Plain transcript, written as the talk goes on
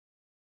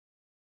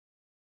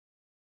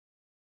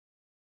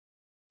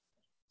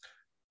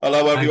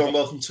Hello, everyone.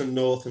 Welcome to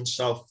North and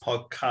South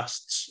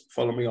Podcasts.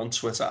 Follow me on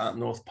Twitter at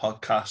North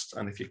Podcast.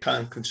 And if you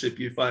can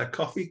contribute via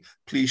coffee,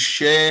 please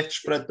share,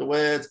 spread the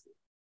word,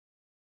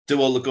 do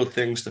all the good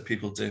things that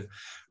people do.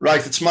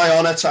 Right, it's my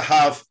honour to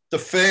have the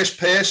first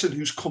person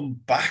who's come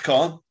back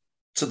on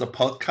to the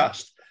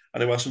podcast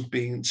and who hasn't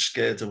been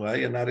scared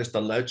away, and that is the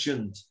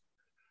legend,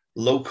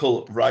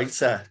 local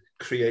writer,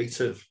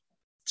 creative,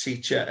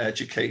 teacher,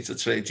 educator,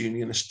 trade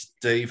unionist,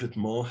 David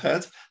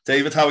Moorhead.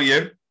 David, how are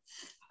you?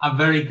 I'm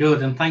very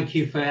good, and thank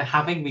you for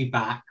having me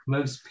back.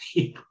 Most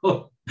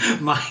people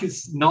might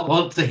not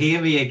want to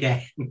hear me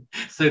again,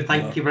 so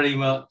thank you very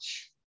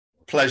much.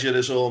 Pleasure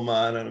is all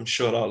mine, and I'm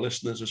sure our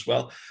listeners as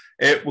well.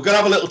 We're going to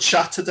have a little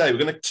chat today. We're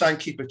going to try and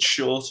keep it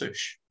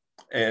shortish,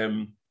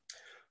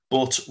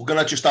 but we're going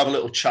to just have a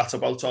little chat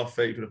about our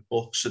favourite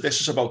books. So this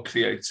is about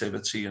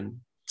creativity and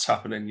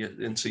tapping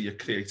into your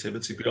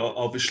creativity, because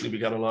obviously we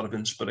get a lot of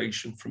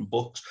inspiration from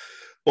books.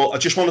 But I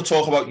just want to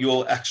talk about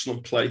your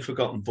excellent play,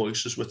 Forgotten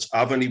Voices, which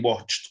I've only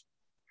watched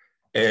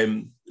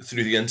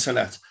through the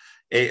internet.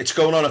 It's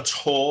going on a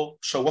tour.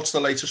 So what's the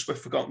latest with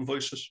Forgotten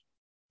Voices?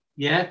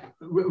 Yeah,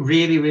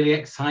 really, really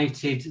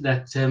excited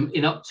that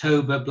in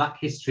October, Black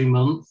History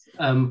Month,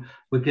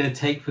 we're going to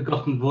take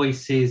Forgotten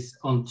Voices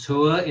on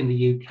tour in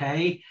the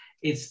UK.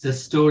 It's the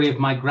story of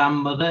my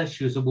grandmother.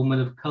 She was a woman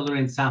of colour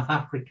in South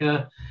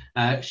Africa.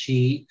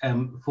 She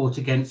fought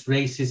against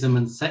racism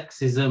and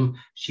sexism.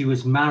 She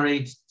was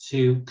married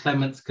to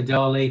Clements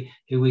Kadali,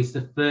 who is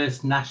the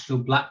first national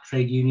black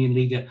trade union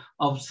leader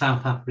of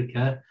South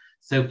Africa.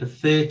 So for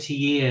 30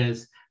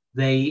 years,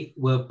 they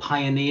were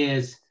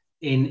pioneers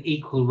in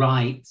equal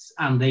rights,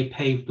 and they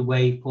paved the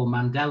way for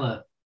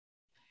Mandela.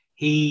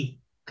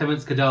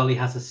 Clements Kadali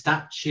has a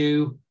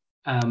statue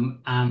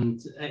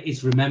and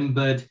is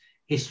remembered.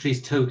 History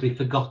is totally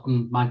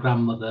forgotten, my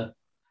grandmother,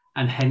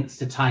 and hence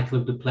the title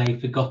of the play,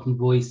 Forgotten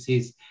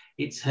Voices.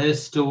 It's her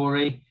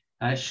story.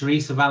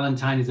 Sharissa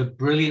Valentine is a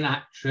brilliant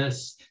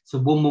actress. It's a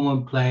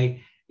one-woman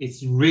play.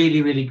 It's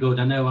really, really good.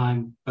 I know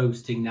I'm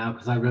boasting now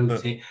because I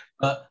wrote it,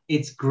 but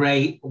it's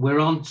great. We're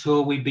on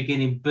tour. We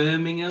begin in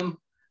Birmingham,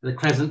 the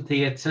Crescent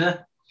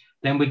Theatre.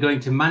 Then we're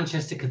going to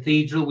Manchester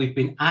Cathedral. We've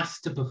been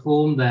asked to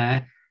perform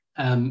there,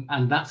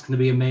 and that's going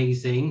to be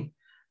amazing.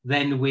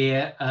 Then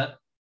we're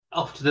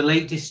off to the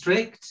Lake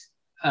District,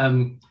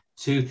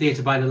 to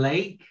Theatre by the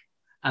Lake,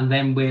 and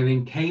then we're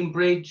in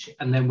Cambridge,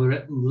 and then we're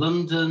at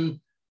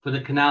London for the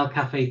Canal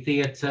Cafe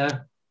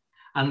Theatre,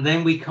 and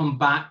then we come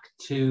back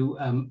to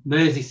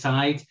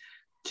Merseyside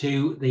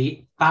to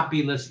the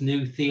fabulous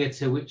new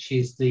theatre, which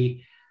is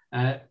the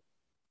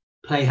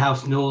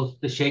Playhouse North,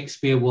 the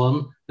Shakespeare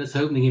one, that's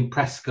opening in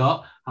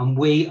Prescott, and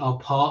we are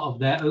part of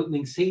their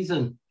opening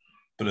season.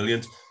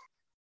 Brilliant.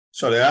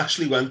 So I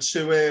actually went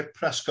to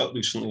Prescott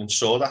recently and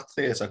saw that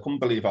theatre. I couldn't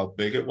believe how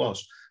big it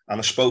was. And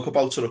I spoke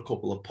about it a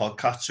couple of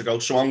podcasts ago.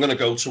 So I'm going to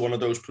go to one of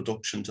those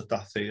productions at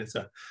that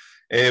theatre.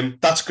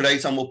 That's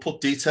great. And we'll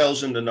put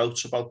details in the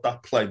notes about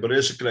that play. But it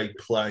is a great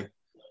play.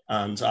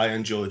 And I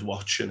enjoyed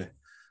watching it.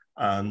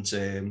 And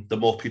the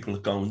more people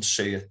that go and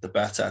see it, the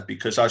better.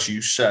 Because as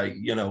you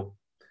say,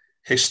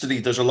 history,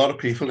 there's a lot of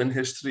people in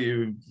history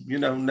who,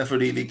 never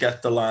really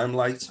get the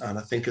limelight. And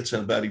I think it's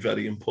a very,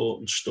 very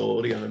important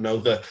story. And I know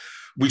that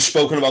we've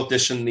spoken about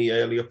this in the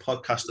earlier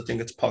podcast. I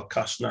think it's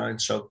podcast 9.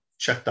 So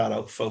check that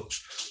out,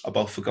 folks,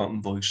 about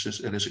Forgotten Voices.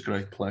 It is a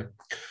great play.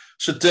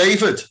 So,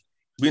 David,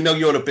 we know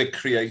you're a big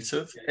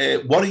creative.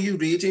 What are you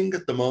reading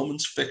at the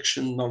moment,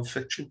 fiction,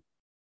 non-fiction?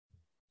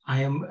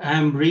 I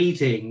am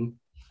reading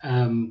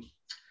The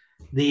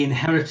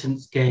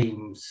Inheritance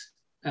Games.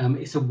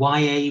 It's a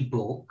YA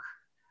book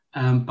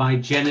by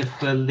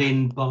Jennifer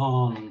Lynn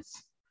Barnes.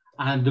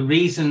 And the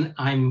reason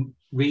I'm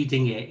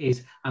reading it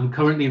is I'm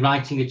currently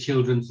writing a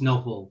children's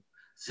novel,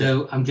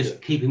 so I'm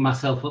just keeping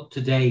myself up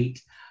to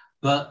date.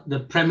 But the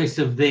premise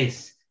of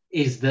this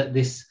is that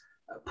this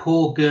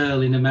poor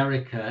girl in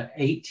America,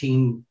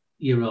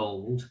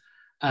 18-year-old,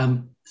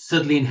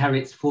 suddenly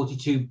inherits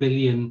 $42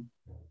 billion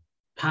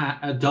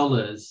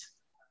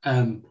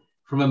from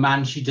a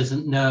man she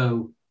doesn't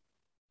know,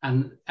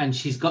 and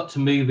she's got to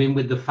move in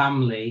with the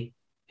family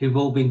who've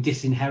all been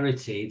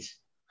disinherited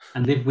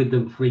and live with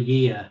them for a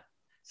year.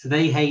 So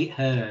they hate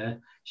her.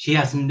 She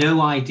has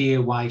no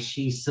idea why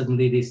she's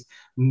suddenly this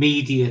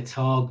media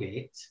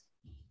target.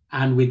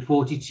 And with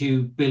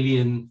 42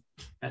 billion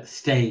at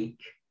stake,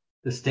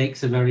 the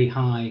stakes are very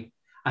high.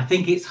 I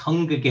think it's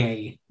Hunger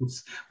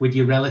Games with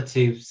your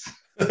relatives.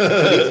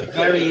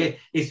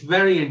 It's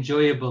very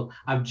enjoyable.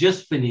 I've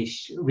just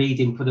finished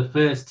reading for the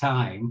first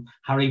time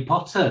Harry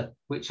Potter,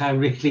 which I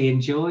really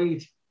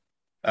enjoyed.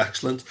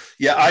 Excellent.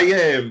 Yeah,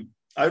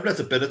 I read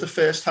a bit of the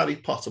first Harry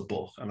Potter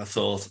book and I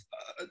thought,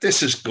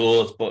 this is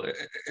good, but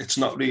it's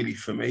not really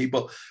for me.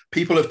 But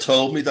people have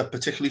told me that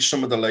particularly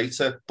some of the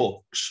later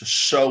books are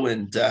so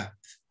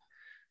in-depth.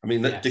 I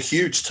mean, the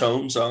huge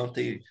tomes, aren't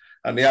they?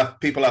 And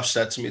people have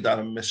said to me that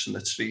I'm missing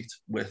the treat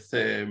with,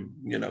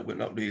 we're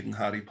not reading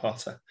Harry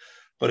Potter.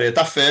 But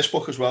that first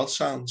book as well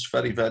sounds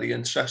very, very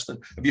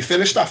interesting. Have you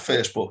finished that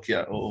first book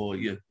yet, or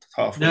you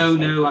halfway?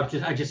 No,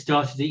 I just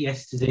started it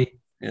yesterday.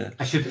 Yeah.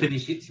 I should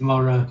finish it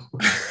tomorrow.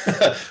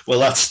 Well,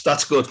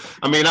 that's good.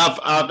 I mean,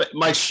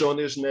 my son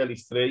is nearly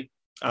 3,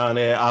 and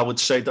I would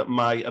say that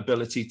my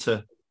ability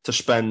to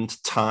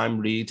spend time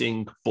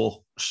reading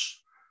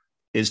books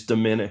is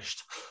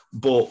diminished.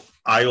 But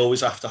I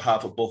always have to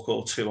have a book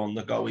or two on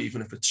the go,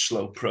 even if it's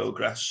slow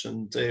progress.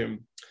 And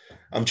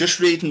I'm just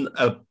reading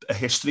a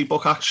history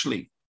book,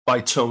 actually,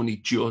 by Tony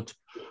Judd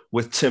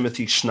with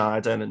Timothy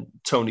Snyder. And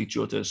Tony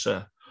Judd is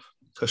a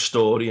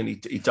historian.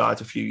 He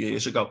died a few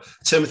years ago.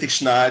 Timothy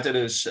Snyder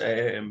is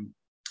a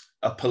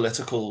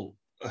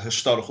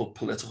historical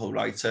political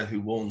writer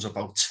who warns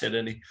about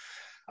tyranny.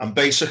 And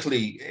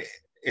basically,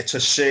 it's a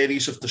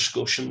series of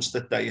discussions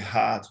that they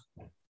had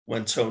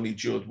when Tony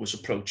Judd was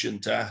approaching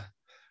death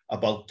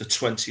about the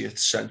 20th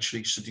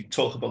century. So they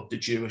talk about the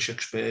Jewish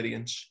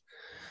experience.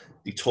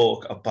 They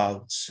talk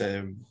about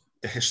the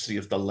history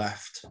of the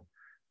left.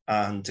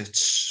 And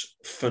it's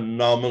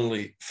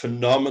phenomenally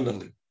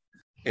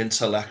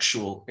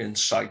intellectual,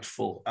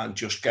 insightful, and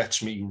just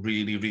gets me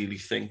really, really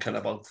thinking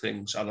about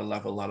things at a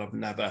level that I've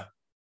never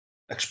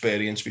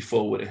experienced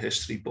before with a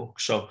history book.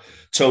 So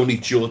Tony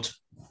Judd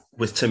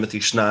with Timothy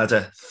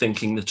Snyder,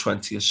 Thinking the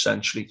 20th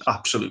Century,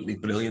 absolutely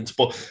brilliant.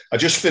 But I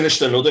just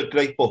finished another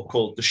great book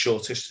called The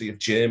Short History of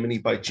Germany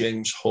by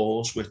James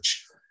Hawes,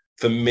 which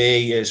for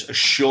me is a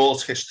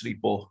short history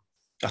book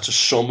that's a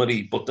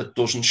summary, but that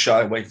doesn't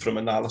shy away from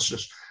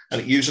analysis.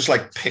 And it uses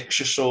like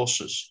picture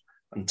sources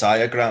and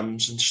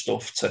diagrams and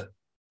stuff to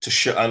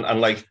show, and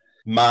like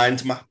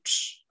mind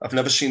maps. I've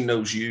never seen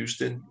those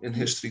used in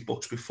history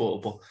books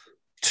before, but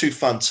 2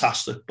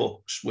 fantastic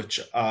books, which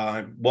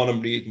one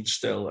I'm reading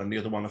still and the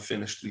other one I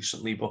finished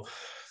recently. But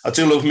I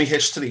do love me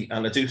history,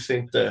 and I do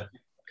think that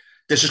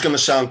this is going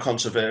to sound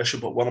controversial,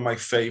 but one of my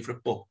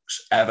favourite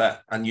books ever,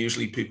 and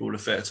usually people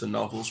refer to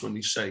novels when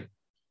they say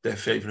their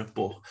favourite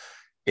book,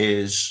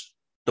 is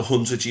The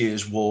 100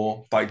 Years'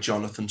 War by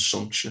Jonathan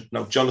Sumption.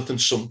 Now, Jonathan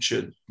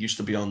Sumption used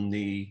to be on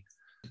the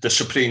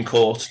Supreme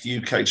Court, the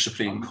UK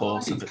Supreme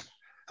Court.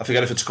 I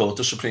forget if it's called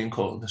the Supreme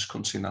Court in this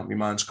country now. My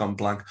mind's gone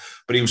blank.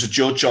 But he was a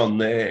judge on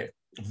there,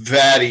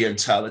 very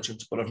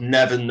intelligent, but I've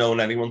never known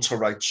anyone to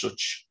write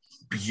such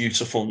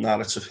beautiful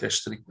narrative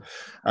history.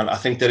 And I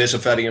think there is a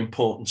very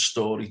important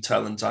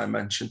storytelling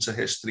dimension to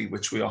history,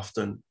 which we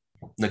often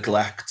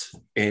neglect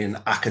in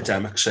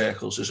academic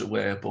circles, as it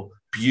were, but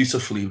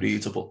beautifully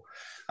readable.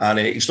 And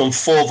he's done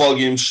 4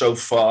 volumes so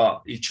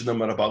far. Each of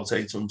them are about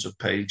 800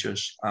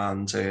 pages.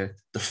 And the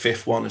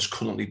 5th one is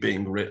currently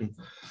being written.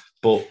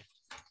 But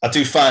I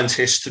do find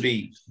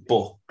history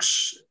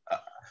books,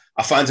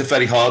 I find it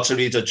very hard to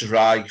read a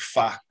dry,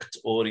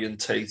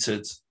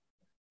 fact-orientated,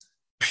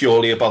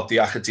 purely about the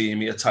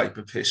academia type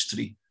of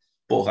history.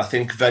 But I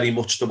think very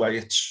much the way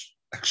it's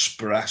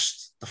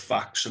expressed, the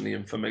facts and the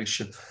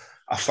information,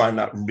 I find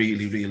that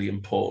really, really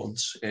important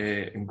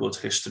in good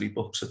history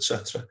books,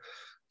 etc.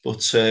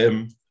 But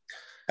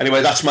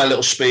anyway, that's my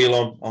little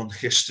spiel on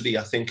history.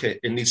 I think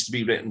it needs to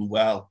be written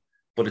well,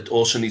 but it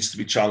also needs to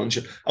be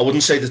challenging. I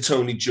wouldn't say the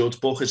Tony Judd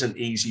book is an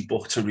easy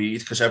book to read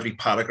because every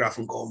paragraph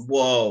I'm going,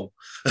 whoa.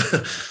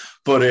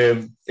 But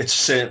it's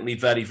certainly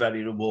very,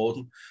 very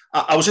rewarding.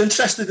 I was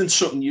interested in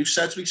something you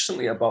said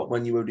recently about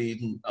when you were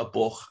reading a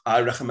book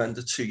I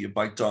recommended to you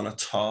by Donna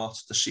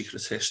Tartt, The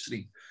Secret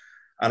History.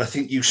 And I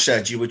think you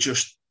said you were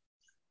just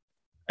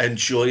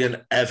enjoying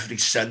every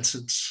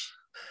sentence.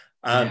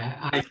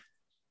 And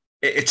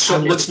it's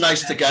something that's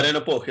nice to get in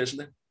a book,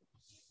 isn't it?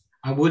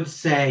 I would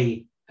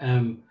say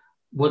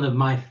one of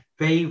my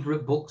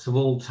favourite books of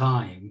all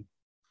time,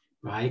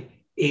 right,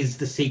 is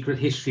The Secret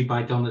History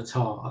by Donna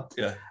Tartt.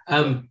 Yeah.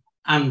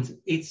 And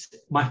it's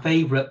my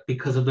favourite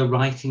because of the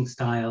writing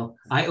style.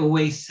 I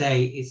always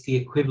say it's the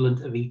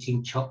equivalent of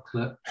eating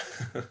chocolate,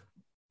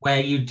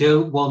 where you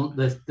don't want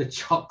the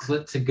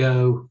chocolate to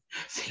go,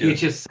 so you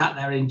just sat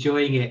there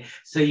enjoying it.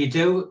 So you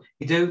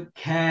don't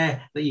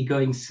care that you're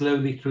going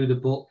slowly through the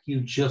book.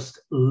 You just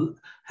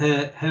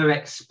her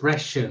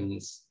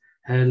expressions,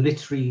 her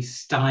literary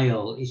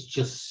style is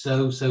just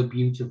so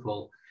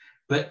beautiful.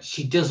 But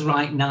she does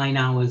write 9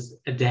 hours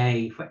a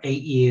day for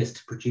 8 years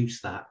to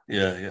produce that.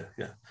 Yeah.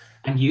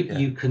 And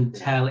you can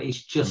tell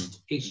it's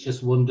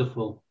just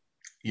wonderful.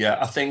 Yeah,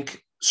 I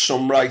think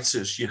some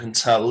writers, you can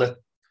tell that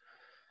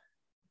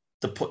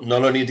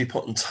not only are they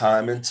putting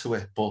time into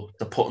it, but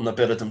they're putting a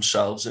bit of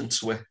themselves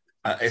into it.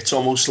 It's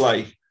almost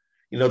like,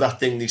 that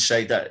thing they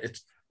say that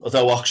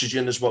although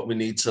oxygen is what we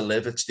need to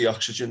live, it's the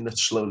oxygen that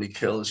slowly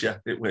kills you.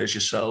 It wears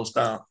your cells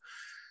down.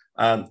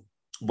 And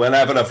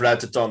whenever I've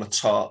read the Donna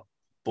Tartt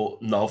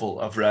novel,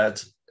 I've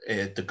read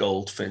The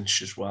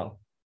Goldfinch as well.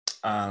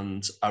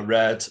 And I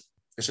read,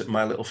 is it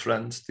My Little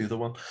Friend, the other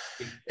one?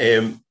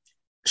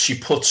 She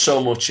put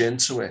so much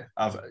into it.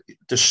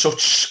 There's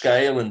such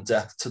scale and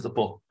depth to the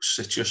books.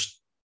 It just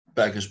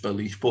beggars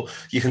belief. But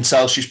you can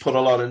tell she's put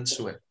a lot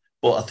into it.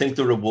 But I think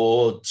the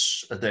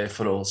rewards are there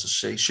for all to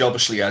see. She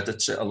obviously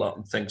edits it a lot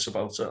and thinks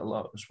about it a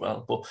lot as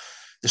well. But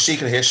The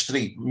Secret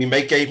History, my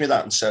mate gave me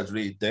that and said,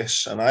 read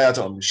this. And I had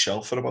it on my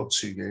shelf for about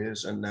 2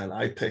 years. And then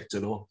I picked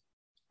it up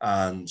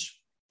and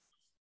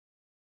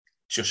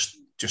just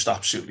just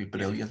absolutely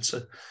brilliant.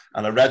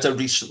 And I read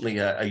recently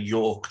a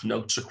York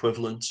Notes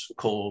equivalent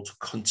called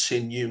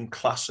Continuing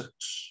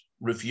Classics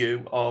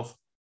Review of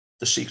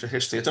The Secret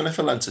History. I don't know if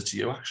I lent it to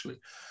you, actually,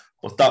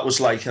 but that was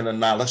like an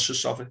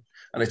analysis of it.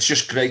 And it's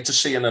just great to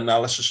see an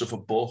analysis of a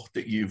book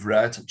that you've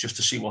read, just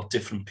to see what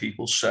different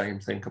people say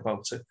and think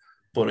about it.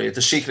 But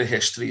The Secret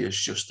History is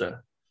just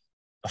a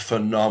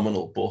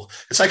phenomenal book.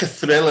 It's like a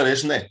thriller,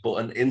 isn't it?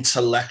 But an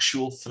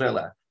intellectual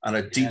thriller and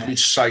a deeply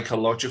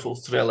psychological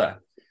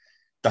thriller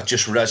that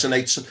just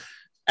resonates.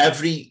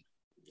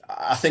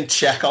 I think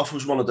Chekhov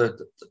was one of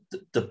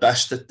the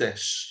best at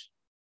this.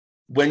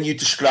 When you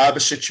describe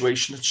a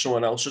situation that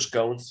someone else is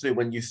going through,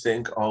 when you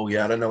think, oh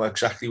yeah, I know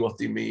exactly what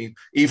they mean,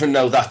 even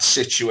though that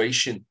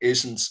situation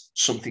isn't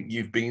something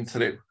you've been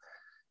through,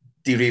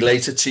 they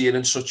relate it to you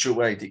in such a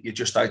way that you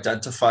just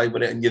identify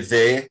with it and you're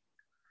there.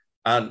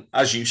 And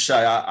as you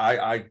say,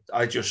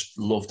 I just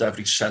loved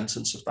every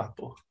sentence of that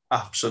book.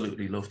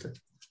 Absolutely loved it.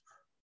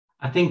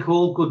 I think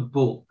all good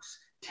books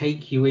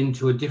take you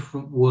into a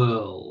different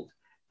world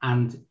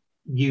and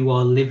you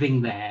are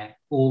living there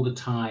all the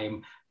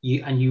time.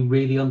 You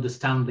really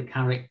understand the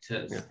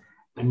characters,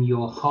 and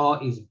your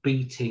heart is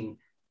beating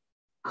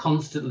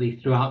constantly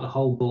throughout the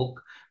whole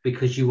book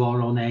because you are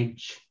on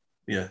edge.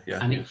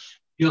 It's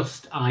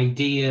just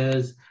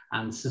ideas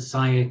and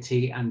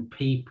society and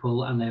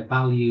people and their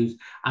values,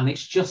 and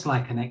it's just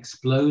like an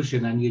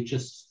explosion, and you're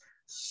just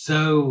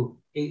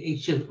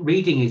it's just,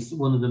 reading is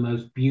one of the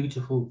most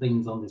beautiful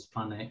things on this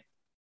planet.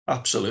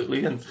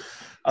 Absolutely. And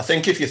I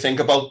think if you think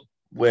about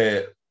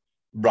where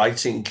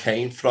writing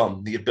came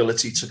from, the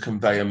ability to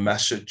convey a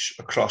message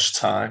across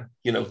time,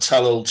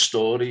 tell old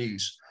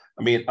stories.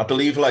 I mean, I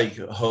believe like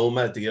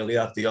Homer, the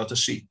Iliad, the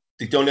Odyssey,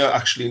 they don't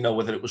actually know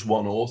whether it was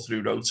one author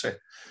who wrote it,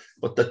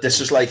 but that this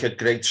is like a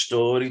great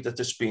story that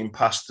is being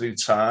passed through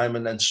time,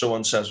 and then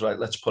someone says, right,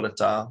 let's put it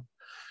down.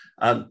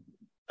 And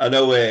I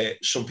know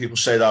some people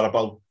say that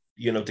about,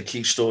 the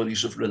key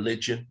stories of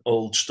religion,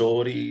 old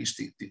stories,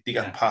 they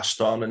get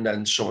passed on, and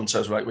then someone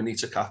says, right, we need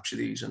to capture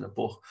these in a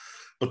book.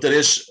 But there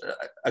is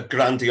a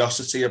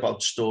grandiosity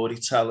about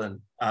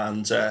storytelling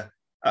and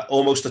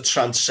almost a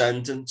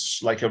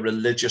transcendence, like a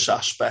religious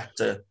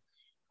aspect,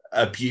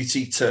 a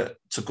beauty to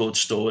good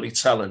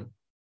storytelling,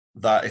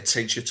 that it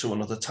takes you to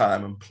another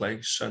time and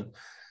place. And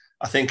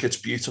I think it's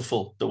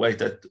beautiful the way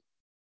that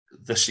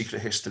The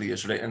Secret History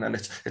is written, and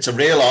it's a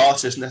real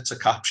art, isn't it, to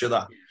capture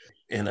that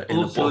in a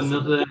book.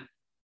 Another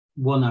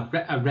one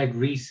I read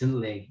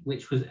recently,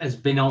 which has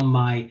been on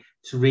my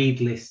to-read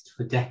list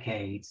for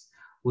decades,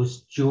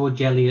 was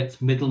George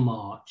Eliot's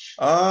Middlemarch.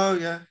 Oh,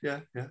 yeah.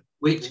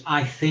 Which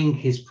I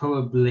think is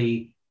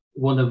probably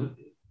one of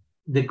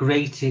the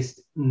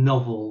greatest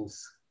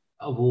novels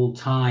of all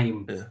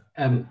time.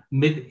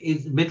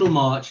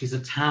 Middlemarch is a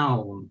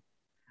town,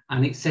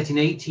 and it's set in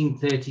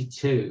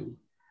 1832,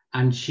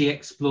 and she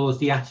explores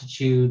the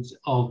attitudes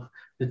of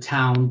the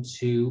town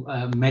to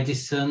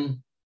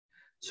medicine,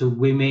 to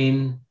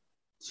women,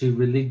 to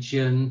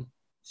religion,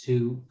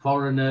 to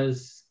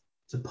foreigners,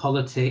 to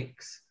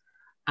politics.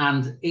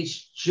 And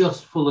it's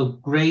just full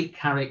of great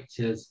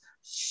characters,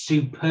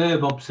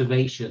 superb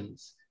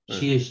observations.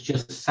 She has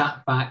just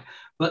sat back.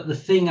 But the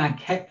thing I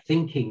kept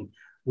thinking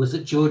was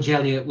that George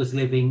Eliot was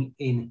living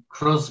in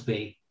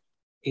Crosby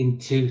in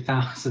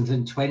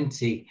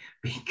 2020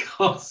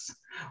 because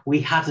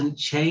we hadn't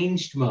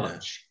changed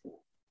much.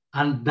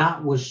 And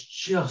that was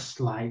just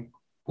like,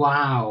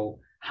 wow,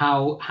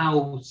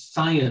 how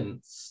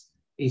science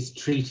is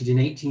treated in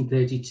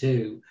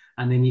 1832.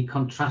 And then you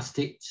contrast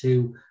it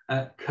to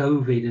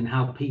COVID and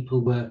how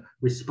people were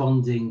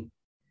responding.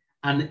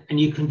 And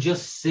you can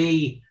just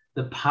see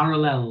the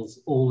parallels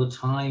all the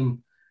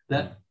time,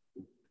 that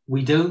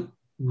we don't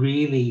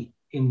really,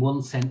 in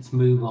one sense,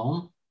 move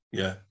on.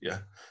 Yeah.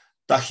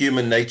 That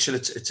human nature,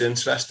 it's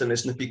interesting,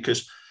 isn't it?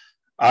 Because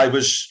I've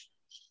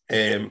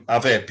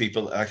heard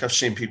people, like I've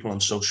seen people on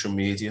social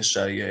media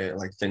say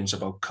like things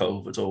about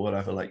COVID or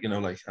whatever, like,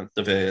 like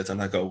they've heard,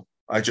 and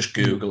I just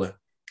Google it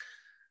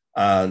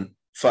and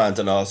find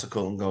an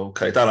article and go,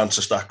 okay, that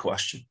answers that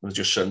question, and I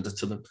just send it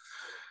to them.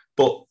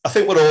 But I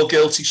think we're all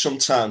guilty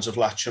sometimes of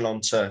latching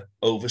onto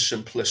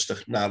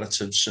oversimplistic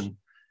narratives, and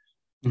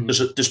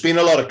there's been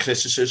a lot of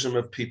criticism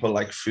of people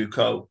like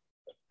Foucault,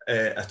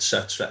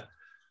 etc.,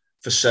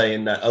 for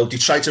saying that, they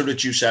try to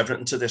reduce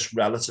everything to this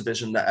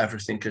relativism, that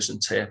everything is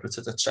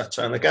interpreted,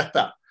 etc. And I get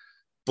that.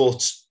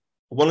 But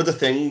one of the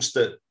things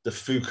that the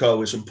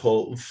Foucault is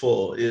important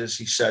for is,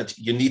 he said,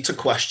 you need to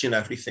question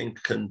everything,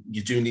 and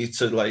you do need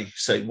to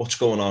say what's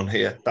going on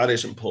here. That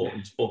is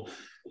important. But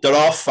there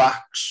are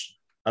facts,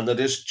 and there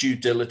is due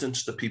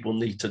diligence that people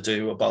need to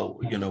do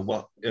about,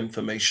 what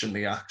information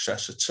they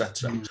access,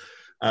 etc.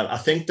 And I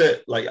think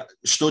that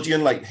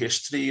studying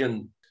history,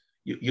 and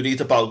you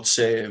read about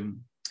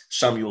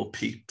Samuel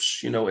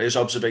Pepys, his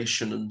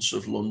observations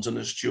of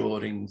Londoners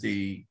during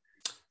the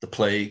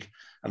plague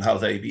and how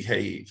they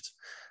behaved.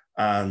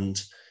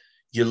 And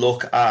you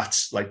look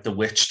at the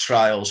witch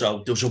trials.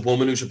 Oh, there's a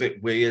woman who's a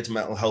bit weird,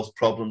 mental health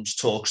problems,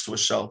 talks to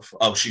herself.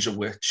 Oh, she's a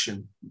witch.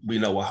 And we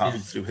know what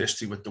happened through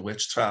history with the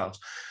witch trials.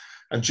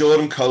 And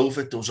during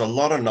COVID, there was a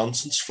lot of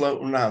nonsense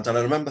floating around. And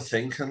I remember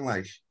thinking,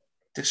 like,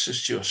 this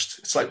is just,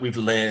 it's like we've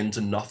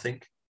learned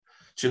nothing.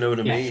 Do you know what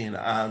I mean?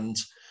 And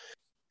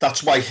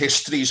that's why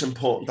history is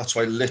important. That's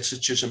why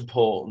literature is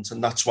important.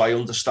 And that's why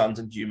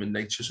understanding human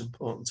nature is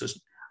important, isn't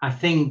it? I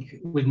think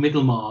with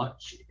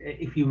Middlemarch,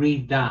 if you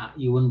read that,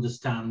 you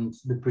understand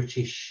the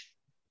British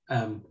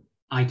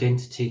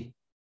identity,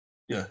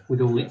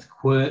 with all its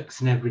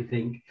quirks and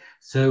everything.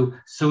 So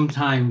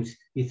sometimes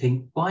you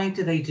think, why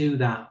do they do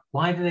that?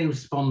 Why do they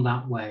respond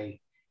that way?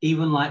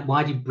 Even like,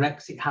 why did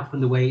Brexit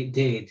happen the way it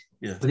did?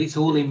 But it's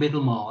all in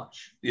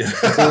Middlemarch.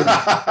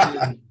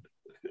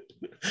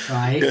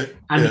 Right?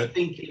 And you're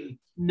thinking,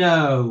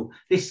 no,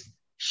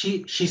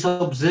 she's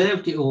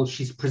observed it all,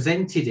 she's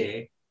presented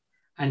it,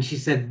 and she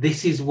said,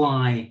 this is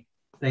why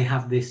they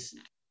have this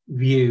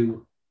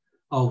view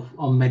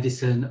on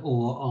medicine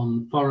or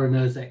on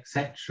foreigners,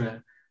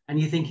 etc. And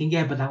you're thinking,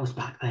 yeah, but that was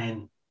back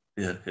then.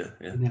 Yeah.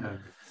 You know?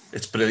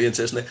 It's brilliant,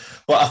 isn't it?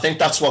 But I think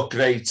that's what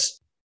great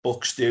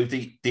books do.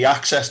 They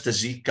access the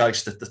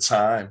zeitgeist at the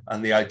time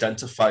and they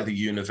identify the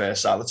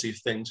universality of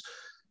things.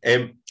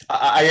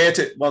 I heard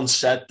it once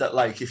said that,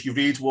 like, if you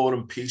read War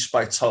and Peace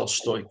by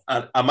Tolstoy,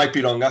 and I might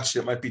be wrong,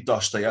 actually, it might be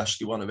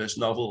Dostoevsky, one of his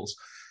novels,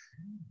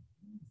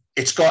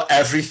 it's got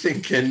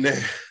everything in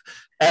there.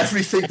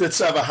 Everything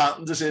that's ever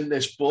happened is in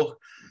this book.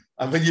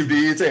 And when you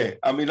read it,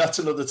 I mean, that's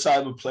another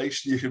time and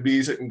place. You can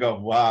read it and go,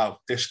 wow,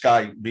 this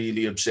guy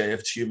really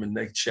observed human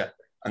nature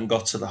and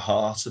got to the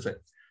heart of it.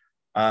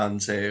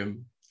 And,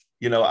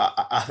 you know,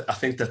 I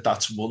think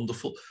that's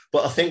wonderful.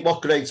 But I think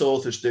what great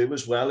authors do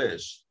as well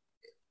is,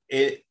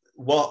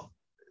 what,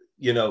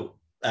 you know,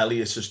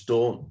 Eliot has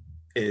done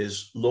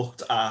is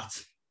looked at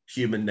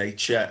human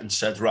nature and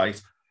said,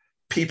 right,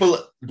 people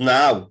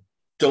now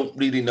don't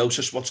really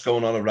notice what's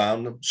going on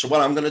around them. So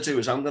what I'm going to do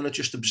is I'm going to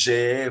just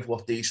observe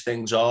what these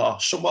things are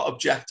somewhat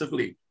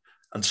objectively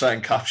and try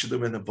and capture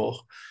them in a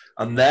book.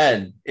 And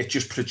then it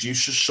just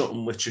produces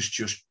something which is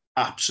just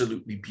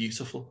absolutely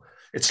beautiful.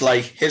 It's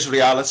like his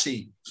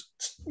reality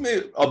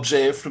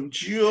observed from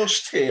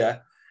just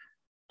here.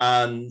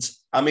 And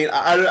I mean,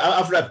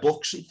 I've read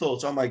books and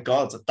thought, oh my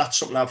God, that's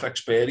something I've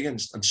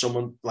experienced. And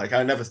someone, like,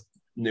 I never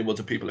knew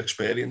other people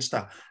experienced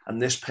that.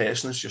 And this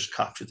person has just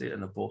captured it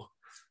in a book.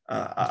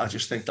 I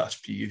just think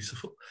that's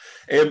beautiful.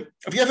 Have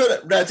you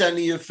ever read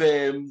any of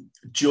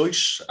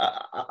Joyce?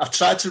 I've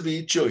tried to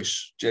read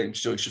James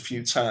Joyce, a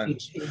few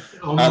times,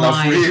 and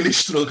I've really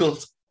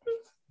struggled.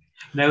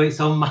 No, it's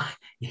on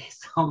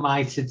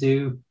my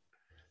to-do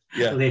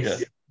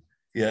list.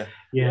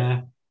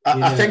 Yeah.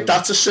 I think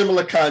that's a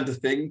similar kind of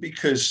thing,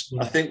 because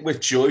I think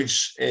with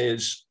Joyce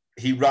is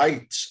he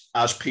writes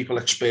as people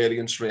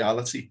experience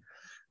reality,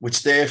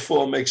 which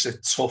therefore makes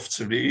it tough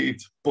to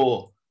read,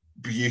 but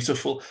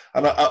beautiful.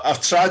 And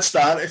I've tried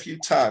starting it a few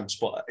times,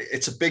 but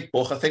it's a big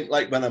book. I think,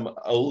 like, when I'm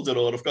older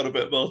or I've got a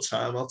bit more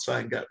time, I'll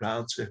try and get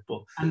round to it.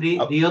 But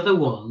the other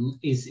one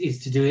is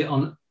to do it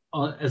on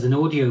as an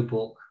audio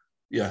book.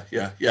 Yeah,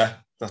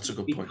 that's a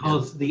good point.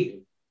 Because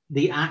the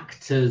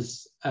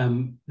actors,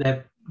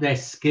 their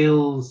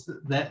skills,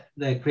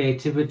 their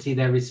creativity,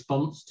 their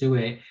response to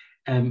it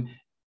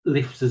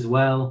lifts as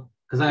well.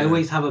 Because I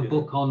always have a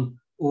book on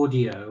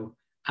audio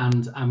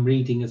and I'm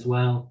reading as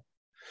well.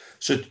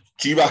 So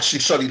do you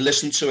actually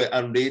listen to it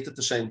and read at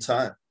the same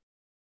time?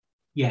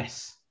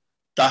 Yes.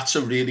 That's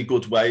a really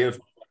good way of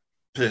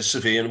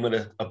persevering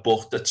with a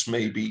book that's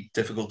maybe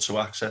difficult to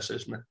access,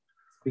 isn't it?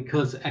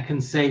 Because I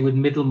can say with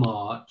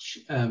Middlemarch,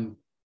 and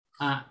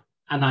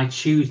I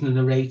choose the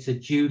narrator,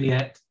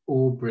 Juliet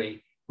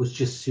Aubrey, was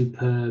just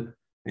superb.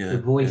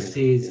 The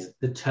voices,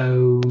 the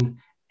tone,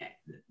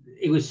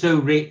 it was so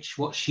rich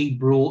what she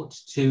brought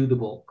to the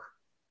book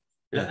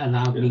that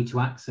allowed me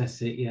to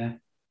access it.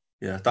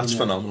 Yeah, that's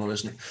phenomenal,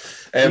 isn't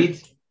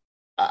it?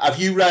 Have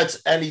you read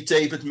any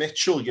David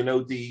Mitchell? You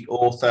know, the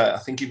author, I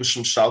think he was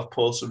from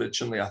Southport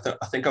originally. I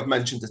think I've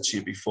mentioned it to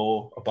you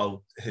before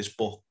about his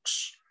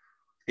books.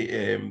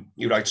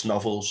 He writes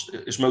novels.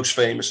 His most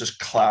famous is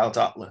Cloud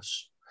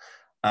Atlas.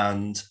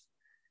 And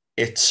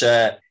it's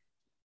a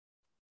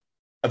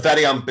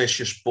very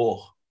ambitious book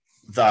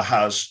that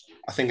has,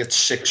 I think it's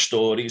 6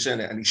 stories in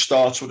it. And he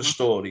starts with a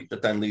story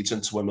that then leads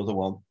into another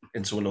one,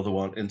 into another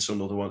one, into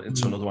another one,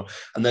 into another one.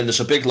 And then there's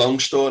a big long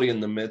story in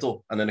the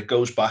middle, and then it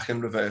goes back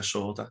in reverse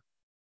order.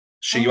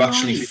 So you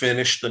actually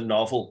finish the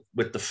novel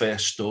with the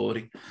first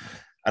story,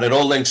 and it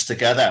all links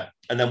together.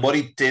 And then what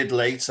he did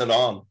later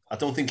on, I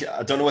don't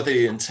know whether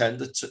he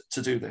intended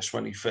to do this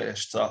when he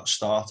first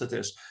started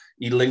this.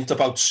 He linked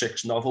about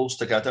 6 novels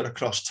together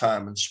across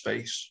time and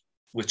space,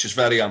 which is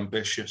very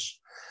ambitious.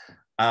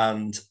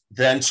 And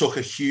then took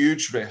a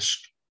huge risk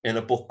in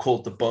a book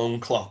called The Bone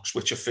Clocks,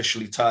 which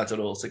officially tied it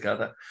all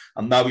together.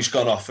 And now he's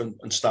gone off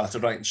and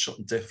started writing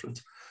something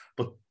different.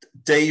 But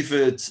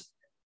David,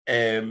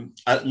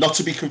 not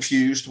to be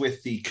confused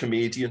with the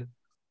comedian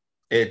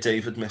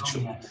David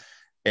Mitchell,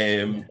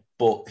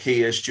 but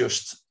he is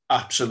just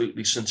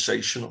absolutely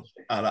sensational.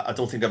 And I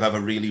don't think I've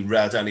ever really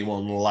read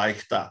anyone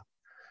like that.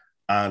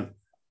 And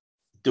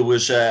there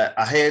was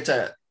I heard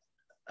a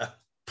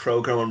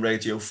program on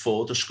Radio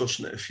 4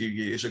 discussing it a few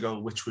years ago,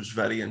 which was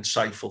very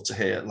insightful to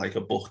hear, like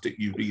a book that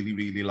you really,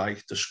 really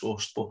liked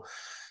discussed. But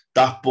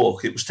that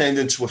book, it was turned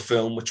into a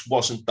film, which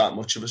wasn't that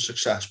much of a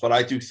success, but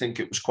I do think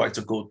it was quite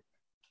a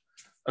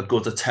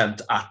good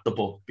attempt at the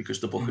book,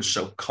 because the book is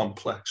so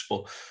complex.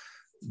 But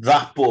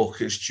that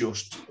book is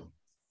just,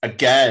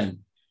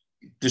 again,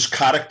 there's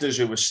characters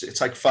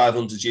it's like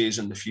 500 years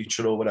in the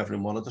future or whatever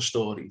in one of the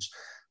stories.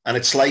 And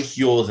it's like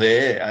you're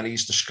there and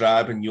he's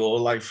describing your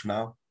life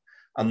now.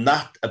 And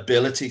that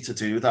ability to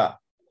do that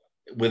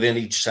within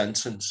each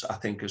sentence, I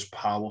think, is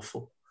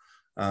powerful.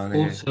 And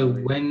also,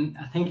 when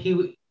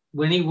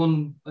he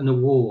won an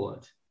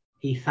award,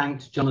 he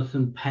thanked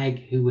Jonathan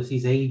Pegg, who was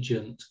his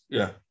agent.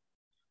 Yeah.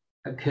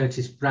 At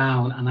Curtis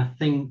Brown. And I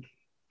think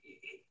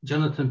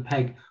Jonathan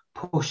Pegg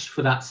pushed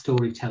for that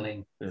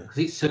storytelling, because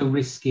it's so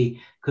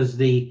risky, because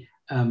the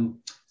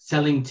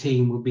selling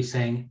team would be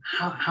saying,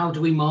 how do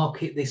we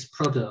market this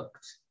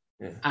product?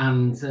 Yeah.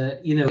 And,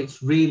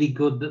 it's really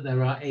good that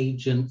there are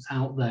agents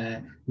out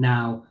there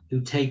now who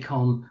take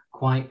on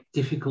quite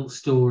difficult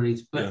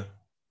stories, but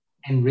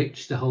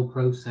enrich the whole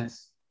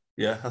process.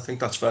 Yeah, I think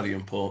that's very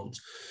important.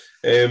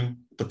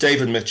 But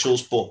David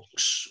Mitchell's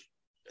books,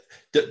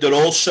 they're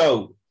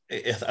also,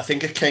 I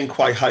think it came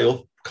quite high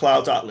up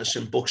Cloud Atlas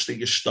in books that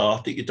you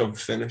start that you don't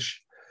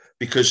finish,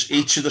 because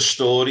each of the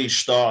stories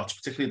starts,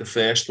 particularly the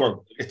first one,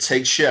 it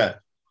takes you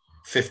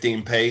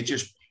 15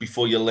 pages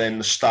before you learn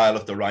the style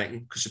of the writing,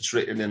 because it's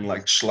written in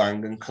like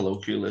slang and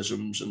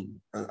colloquialisms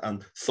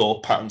and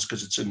thought patterns,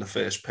 because it's in the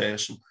first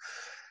person.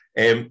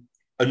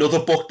 Another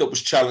book that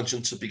was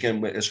challenging to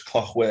begin with is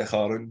Clockwork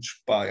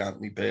Orange by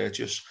Anthony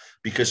Burgess,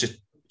 because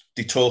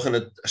they talk in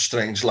a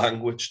strange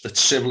language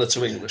that's similar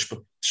to English but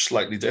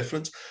slightly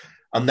different.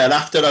 And then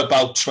after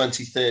about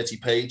 20, 30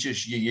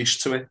 pages, you're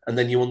used to it, and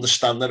then you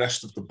understand the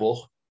rest of the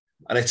book.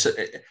 And it's,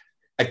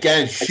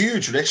 again,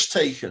 huge risk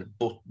taken,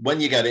 but when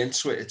you get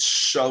into it, it's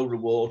so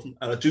rewarding.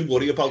 And I do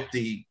worry about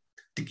they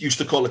used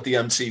to call it the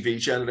MTV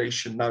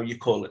generation, now you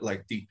call it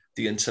like the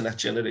internet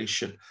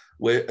generation,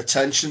 where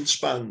attention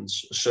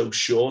spans are so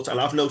short. And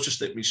I've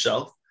noticed it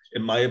myself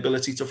in my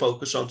ability to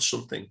focus on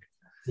something.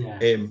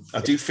 Yeah.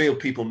 I do feel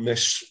people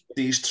miss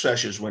these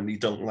treasures when they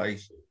don't like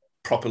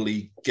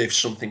properly give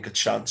something a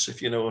chance,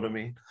 if you know what I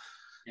mean.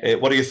 Yeah.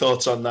 What are your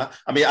thoughts on that?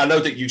 I mean, I know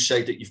that you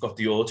say that you've got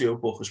the audio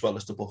book as well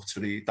as the book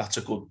to read. That's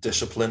a good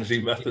disciplinary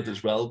method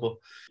as well. But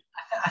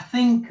I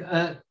think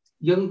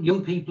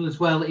young people as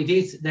well, it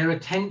is, their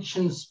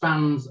attention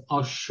spans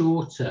are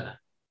shorter,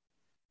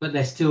 but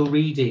they're still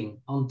reading.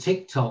 On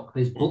TikTok,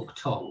 there's Book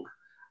Talk,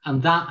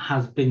 and that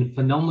has been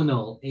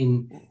phenomenal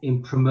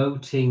in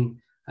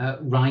promoting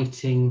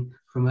writing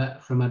from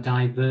a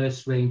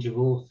diverse range of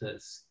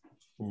authors.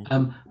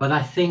 But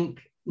I think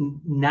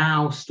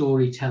now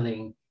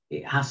storytelling,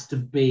 it has to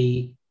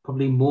be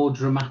probably more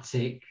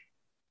dramatic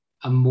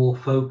and more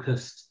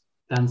focused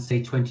than,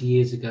 say, 20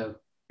 years ago.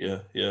 Yeah.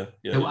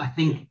 So I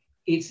think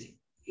it's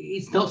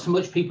not so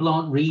much people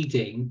aren't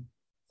reading,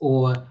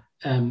 but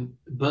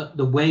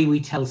the way we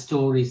tell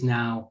stories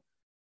now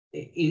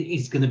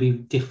is going to be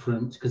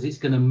different, because it's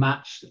going to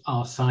match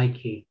our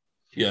psyche.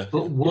 Yeah.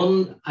 But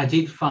one I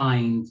did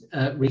find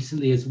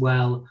recently as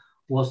well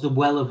was The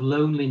Well of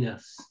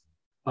Loneliness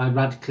by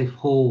Radcliffe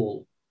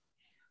Hall,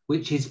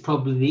 which is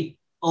probably the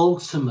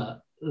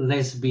ultimate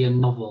lesbian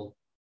novel.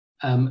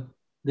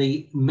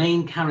 The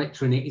main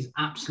character in it is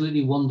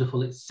absolutely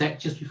wonderful. It's set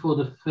just before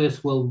the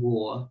First World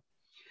War.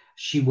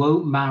 She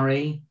won't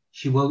marry,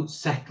 she won't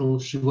settle,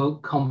 she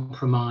won't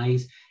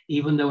compromise,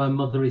 even though her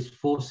mother is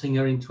forcing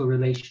her into a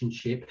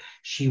relationship.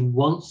 She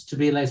wants to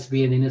be a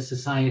lesbian in a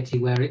society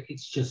where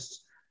it's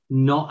just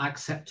not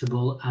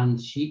acceptable, and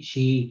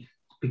she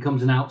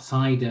becomes an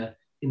outsider.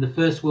 In the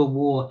First World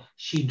War,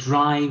 she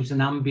drives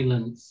an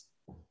ambulance.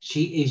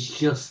 She is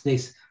just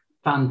this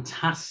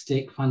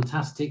fantastic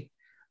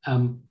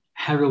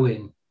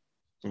heroine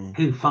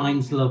who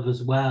finds love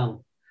as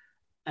well.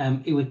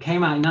 It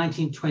came out in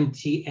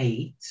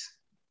 1928,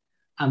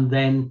 and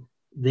then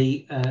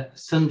the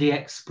Sunday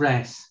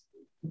Express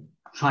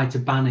tried to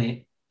ban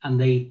it,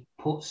 and they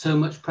put so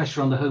much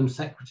pressure on the Home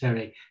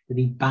Secretary that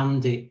he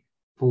banned it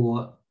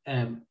for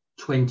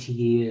 20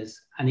 years,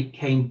 and it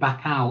came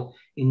back out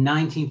in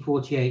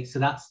 1948. So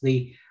that's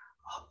the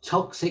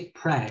toxic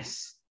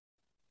press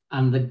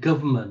and the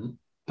government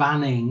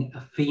banning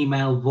a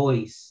female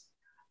voice.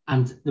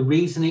 And the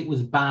reason it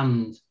was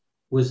banned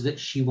was that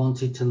she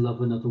wanted to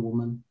love another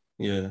woman.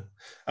 Yeah.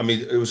 I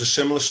mean, it was a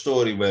similar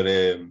story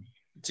where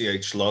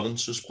D.H.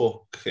 Lawrence's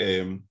book,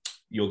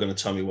 you're going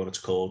to tell me what it's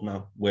called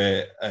now,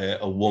 where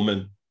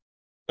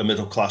a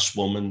middle-class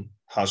woman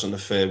has an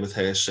affair with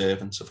her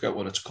servant. I forget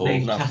what it's called.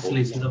 Lady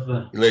Chatterley's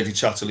Lover. Lady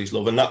Chatterley's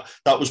Lover. And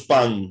that was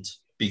banned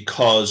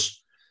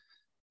because,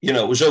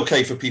 it was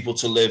okay for people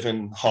to live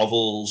in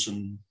hovels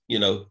and,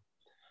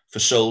 for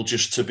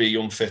soldiers to be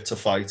unfit to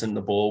fight in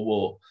the Boer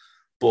War.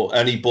 But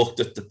any book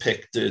that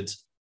depicted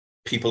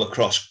people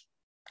across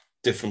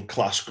different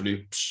class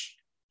groups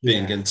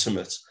being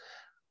intimate,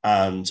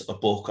 and a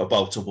book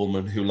about a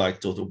woman who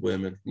liked other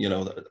women,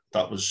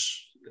 that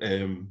was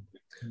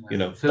You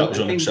know, so that was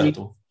I think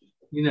unacceptable.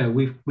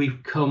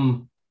 we've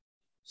come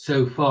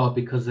so far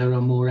because there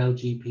are more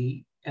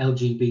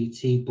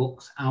LGBT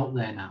books out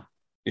there now.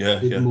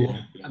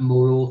 With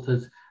more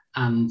authors,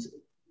 and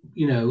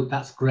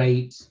that's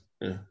great.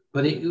 Yeah.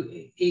 But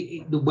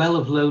The Well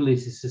of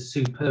Loneliness is a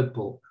superb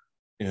book.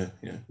 Yeah.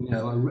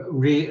 I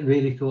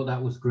really thought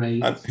that was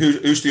great. And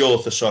who's the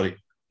author? Sorry,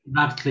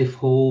 Radcliffe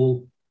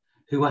Hall,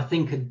 who I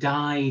think had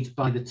died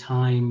by the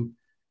time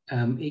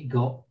it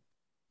got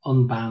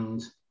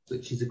unbanned,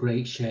 which is a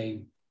great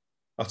shame.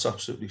 That's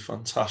absolutely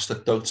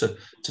fantastic, though, to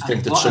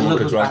think that someone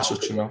could write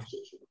such a novel.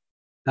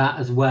 That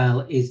as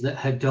well is that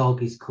her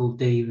dog is called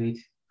David.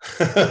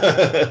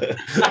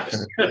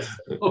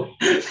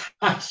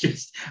 that's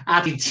just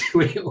added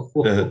to it all.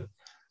 Yeah.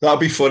 That'd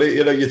be funny,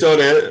 you don't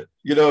hear,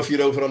 if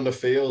you're over on the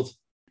field,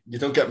 you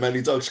don't get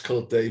many dogs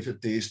called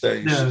David these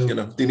days.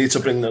 No. They need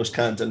to bring those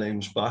kind of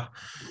names back.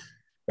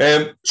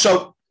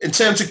 So in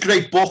terms of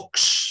great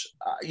books,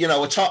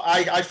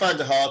 I find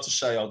it hard to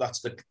say, oh,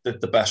 that's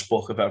the best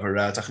book I've ever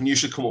read. I can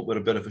usually come up with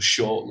a bit of a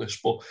short list,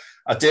 but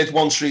I did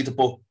once read a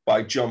book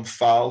by John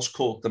Fowles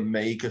called The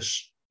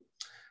Magus.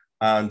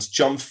 And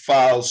John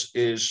Fowles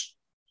is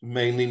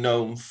mainly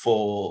known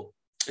for,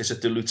 is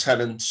it the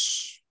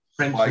Lieutenant's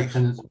French wife?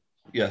 Lieutenant.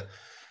 Yeah.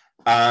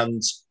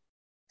 And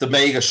The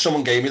Magus,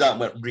 someone gave me that and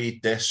went,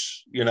 read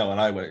this, and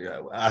I went, yeah.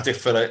 I had it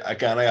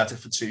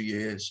for 2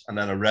 years, and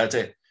then I read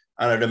it.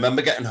 And I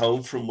remember getting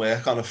home from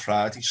work on a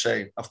Friday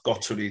saying, I've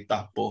got to read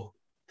that book.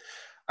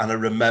 And I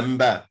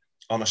remember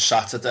on a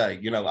Saturday,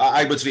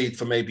 I would read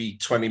for maybe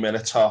 20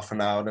 minutes, half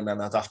an hour, and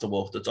then I'd have to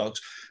walk the dogs.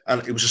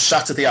 And it was a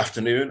Saturday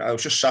afternoon. I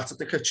was just sat at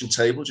the kitchen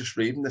table, just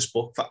reading this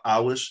book for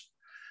hours.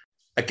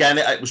 Again,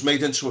 it was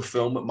made into a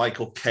film with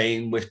Michael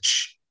Caine,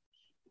 which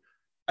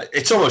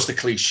it's almost a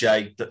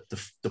cliche that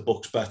the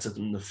book's better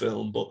than the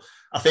film. But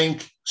I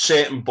think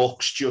certain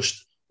books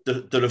just,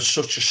 they're of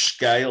such a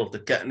scale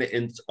that getting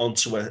it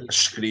onto a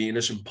screen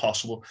is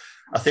impossible.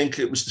 I think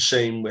it was the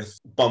same with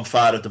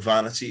Bonfire of the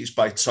Vanities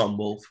by Tom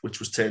Wolfe, which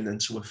was turned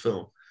into a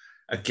film.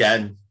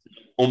 Again,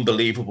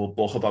 unbelievable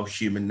book about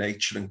human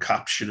nature and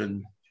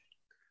capturing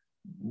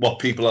what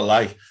people are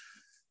like,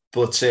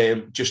 but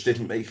just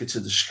didn't make it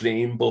to the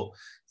screen. But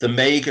The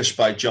Magus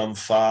by John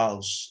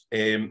Fowles,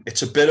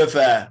 it's a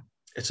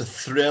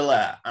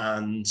thriller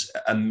and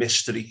a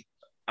mystery,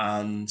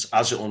 and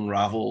as it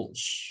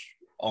unravels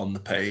on the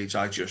page,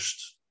 I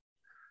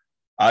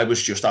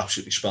was just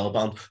absolutely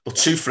spellbound. But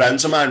two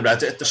friends of mine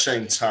read it at the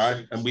same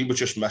time, and we were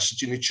just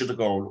messaging each other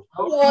going,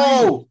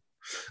 whoa,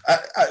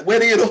 where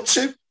are you up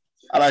to?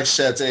 And I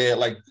said,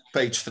 like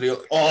page 3,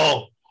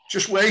 oh,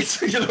 just wait,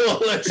 So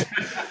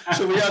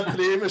we had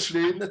 3 of us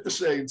reading at the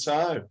same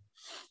time.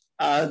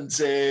 And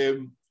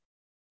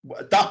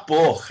that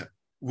book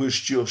was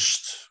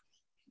just,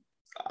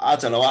 I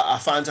don't know, I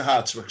find it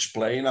hard to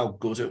explain how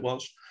good it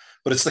was.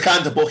 But it's the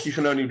kind of book you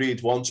can only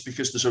read once,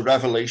 because there's a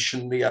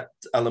revelation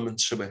element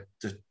to it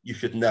that you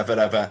could never,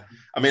 ever...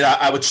 I mean,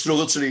 I would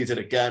struggle to read it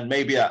again.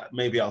 Maybe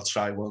I'll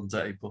try one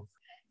day, but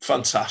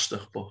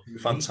fantastic book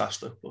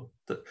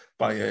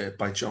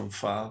by John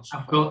Fowles.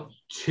 I've got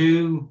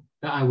 2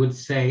 that I would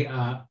say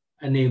are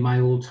near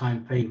my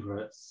all-time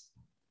favourites,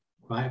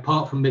 right?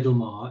 Apart from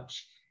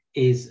Middlemarch,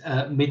 is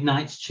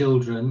Midnight's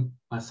Children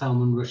by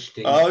Salman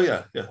Rushdie. Oh,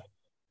 yeah.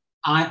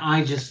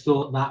 I just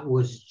thought that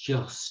was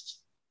just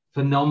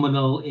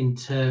phenomenal in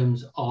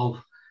terms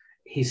of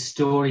his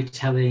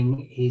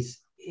storytelling,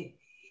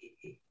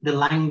 the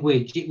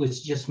language. It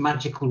was just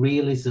magical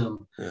realism,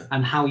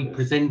 and how he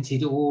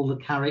presented all the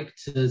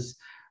characters,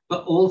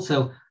 but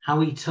also how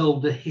he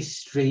told the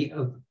history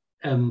of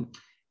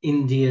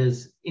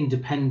India's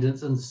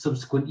independence and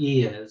subsequent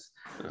years.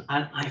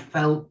 And I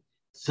felt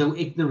so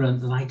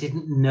ignorant that I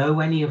didn't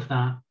know any of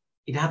that.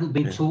 It hadn't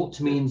been taught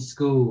to me in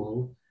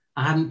school.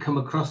 I hadn't come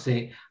across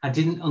it. I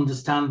didn't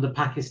understand the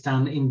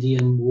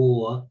Pakistan-Indian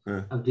War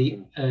of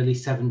the early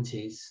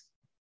 70s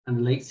and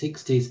the late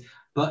 60s,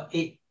 but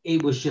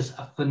it was just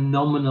a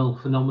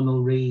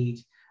phenomenal read.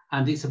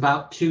 And it's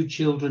about 2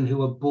 children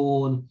who are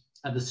born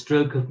at the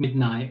stroke of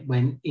midnight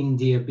when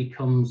India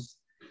becomes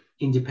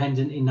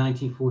independent in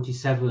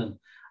 1947.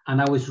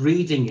 And I was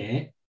reading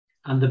it,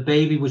 and the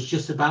baby was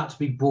just about to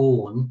be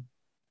born,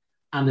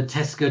 and the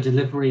Tesco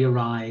delivery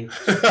arrived.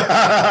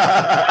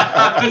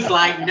 I was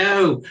like,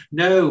 no,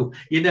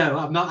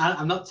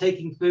 I'm not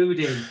taking food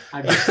in.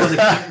 I just want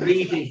to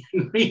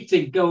keep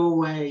reading, go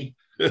away.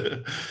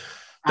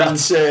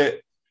 That's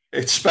it.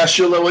 It's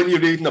special though when you're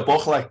reading a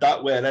book like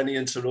that, where any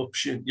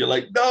interruption, you're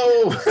like,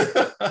 no.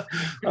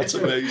 That's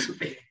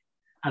amazing.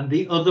 And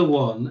the other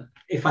one,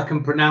 if I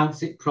can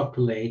pronounce it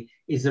properly,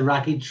 is The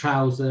Ragged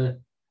Trouser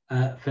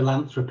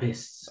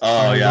Philanthropists.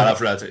 Oh, yeah, I've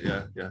read it.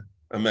 Yeah.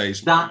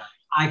 Amazing.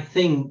 I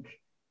think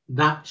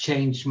that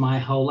changed my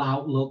whole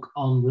outlook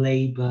on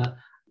labour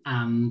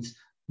and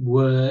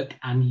work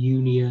and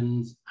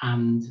unions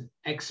and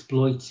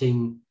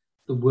exploiting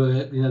the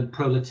work, the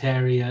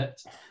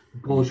proletariat,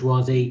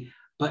 bourgeoisie.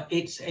 But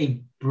it's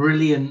a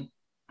brilliant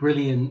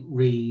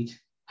read.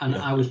 And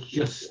I was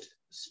just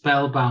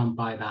spellbound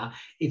by that.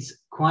 It's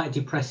quite a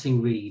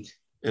depressing read.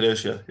 It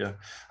is, yeah.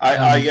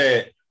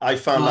 I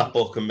found that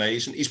book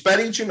amazing. He's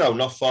buried,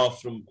 not far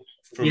from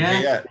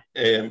here.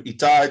 He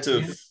died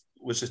of,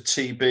 was it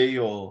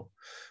TB or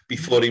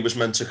before he was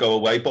meant to go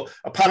away? But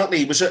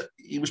apparently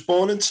he was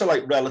born into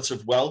like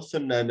relative wealth,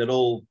 and then it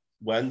all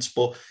went.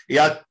 But he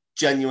had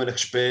genuine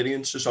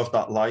experiences of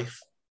that life.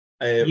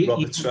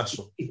 Robert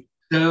Cecil. It's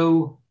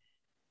so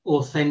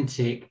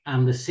authentic,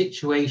 and the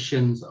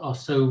situations are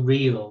so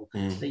real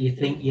that you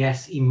think,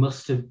 yes, he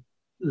must have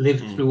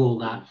lived through all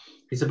that.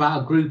 It's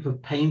about a group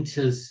of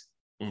painters,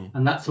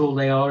 and that's all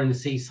they are in a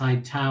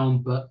seaside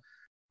town, but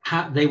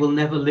they will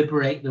never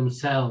liberate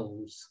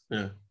themselves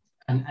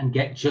and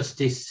get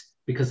justice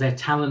because they're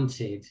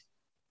talented,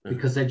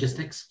 because they're just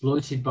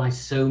exploited by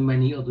so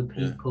many other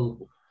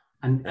people.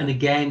 And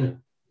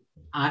again,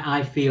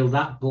 I feel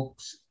that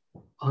book's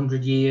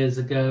 100 years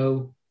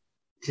ago,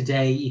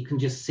 today, you can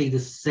just see the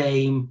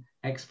same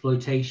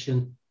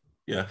exploitation.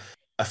 Yeah.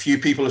 A few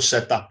people have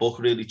said that book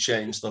really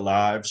changed their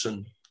lives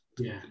and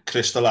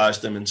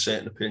crystallized them in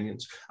certain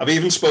opinions. I've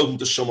even spoken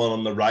to someone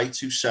on the right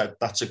who said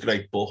that's a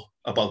great book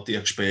about the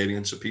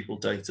experience of people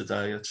day to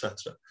day,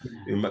 etc.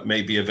 Who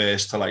may be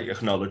averse to like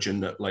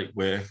acknowledging that like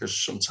work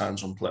is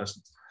sometimes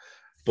unpleasant.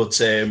 But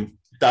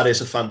that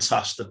is a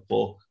fantastic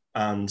book,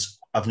 and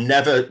I've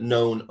never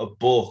known a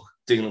book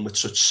dealing with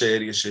such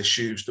serious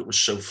issues that was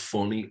so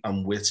funny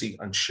and witty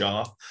and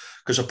sharp.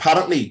 Because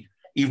apparently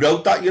he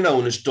wrote that,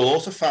 and his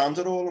daughter found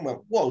it all and went,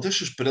 whoa,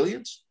 this is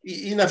brilliant.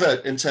 He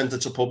never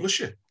intended to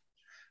publish it.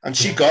 And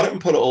she got it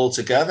and put it all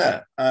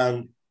together.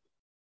 And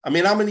I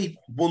mean, how many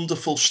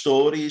wonderful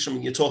stories. I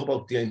mean, you talk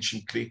about the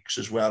ancient Greeks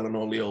as well and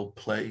all the old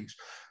plays.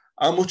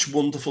 How much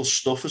wonderful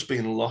stuff has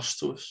been lost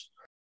to us.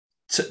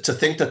 To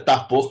think that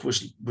that book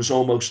was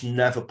almost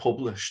never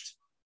published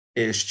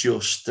is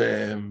just...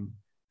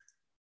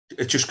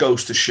 it just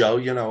goes to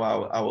show,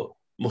 how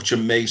much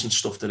amazing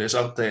stuff there is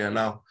out there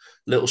now.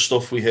 Little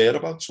stuff we hear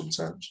about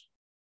sometimes.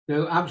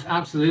 No,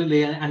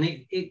 absolutely,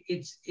 and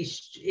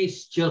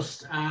it's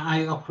just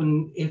I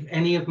often, if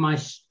any of my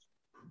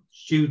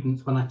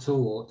students when I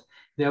taught, if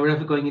they were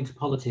ever going into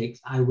politics,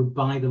 I would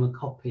buy them a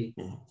copy.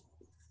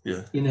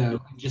 And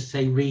just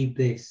say, read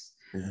this,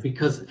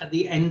 because at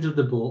the end of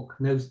the book,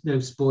 no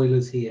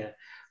spoilers here,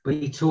 but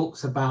he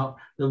talks about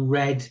the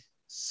red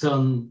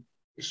sun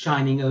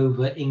shining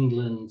over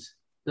England,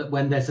 that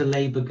when there's a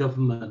Labour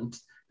government,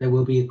 there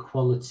will be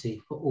equality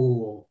for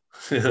all.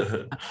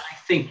 I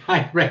think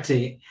I read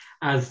it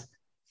as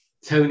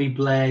Tony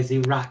Blair's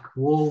Iraq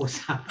war was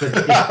happening.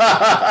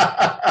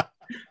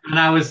 And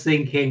I was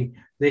thinking,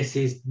 this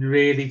is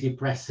really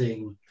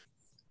depressing.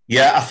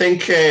 Yeah, I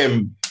think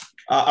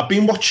I've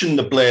been watching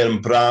the Blair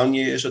and Brown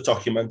years, a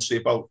documentary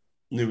about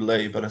New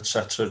Labour,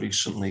 etc.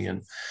 recently,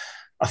 and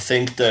I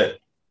think that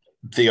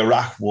the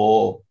Iraq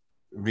war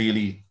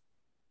really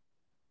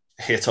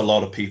hit a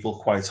lot of people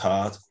quite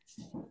hard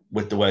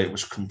with the way it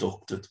was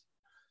conducted.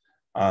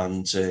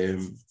 And,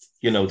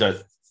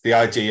 the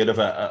idea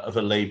of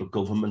a Labour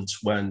government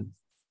when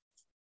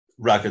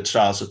Ragged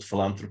Trousered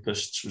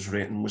Philanthropists was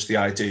written was the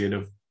idea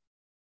of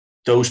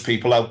those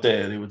people out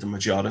there who were the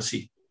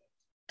majority.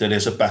 There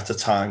is a better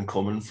time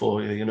coming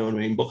for you, you know what I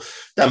mean? But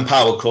then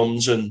power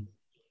comes and,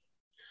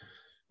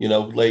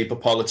 Labour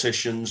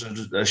politicians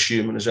are as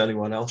human as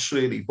anyone else,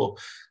 really. But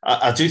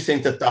I do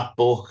think that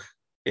book,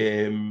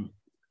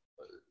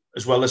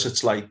 as well as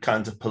its like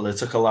kind of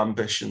political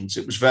ambitions,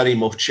 it was very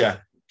much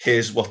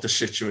here's what the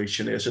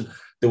situation is, and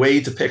the way he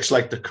depicts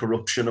like the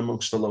corruption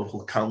amongst the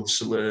local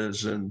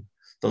councillors and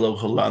the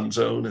local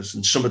landowners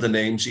and some of the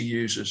names he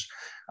uses.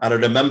 And I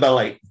remember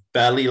like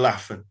belly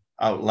laughing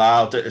out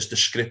loud at his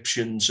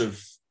descriptions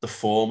of the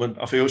foreman.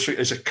 I feel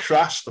it's a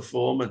Crass, the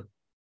foreman,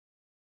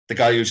 the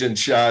guy who's in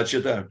charge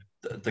of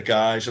the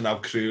guys, and how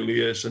cruel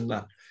he is. And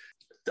that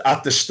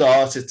at the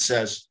start it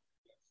says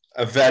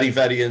a very,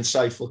 very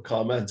insightful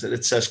comment. And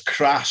it says,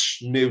 Crass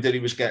knew that he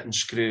was getting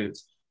screwed.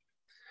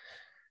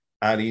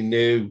 And he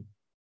knew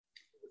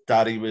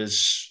that he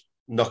was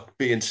not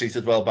being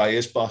treated well by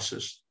his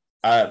bosses.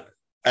 And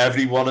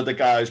every one of the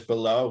guys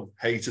below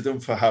hated him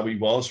for how he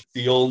was.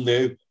 They all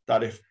knew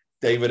that if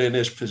they were in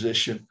his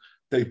position,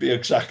 they'd be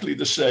exactly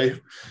the same.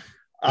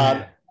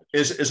 And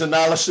his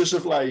analysis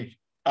of like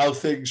how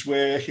things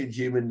work in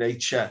human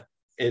nature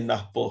in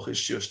that book is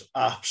just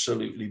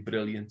absolutely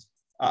brilliant.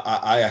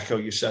 I echo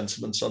your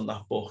sentiments on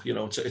that book.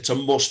 It's a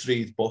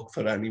must-read book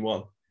for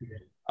anyone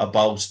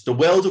about the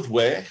world of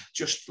work.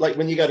 Just like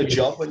when you get a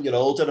job when you're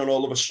older, and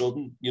all of a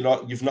sudden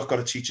you've not got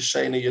a teacher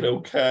saying, "Are you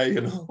okay?"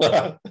 and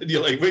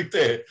you're like, "Wait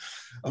there,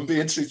 I'm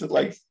being treated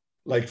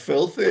like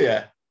filth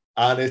here."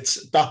 And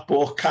it's that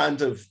book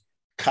kind of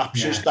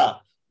captures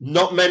that.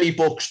 Not many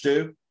books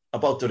do,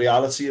 about the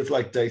reality of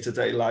like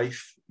day-to-day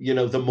life.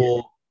 The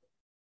more,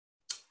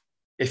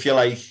 if you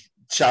like,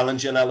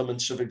 challenging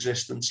elements of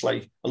existence,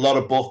 like a lot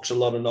of books, a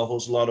lot of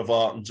novels, a lot of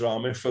art and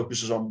drama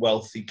focuses on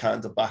wealthy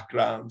kind of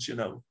backgrounds, and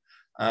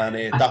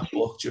that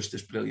book just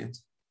is brilliant.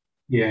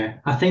 Yeah,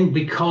 I think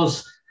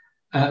because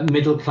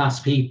middle-class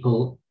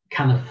people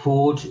can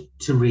afford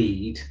to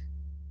read,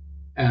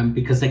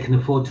 because they can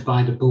afford to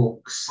buy the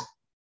books,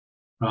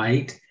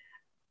 right?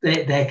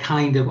 They're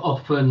kind of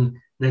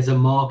often, there's a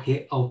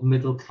market of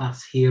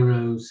middle-class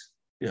heroes.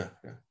 Yeah,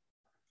 yeah.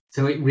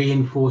 So it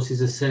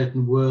reinforces a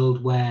certain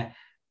world where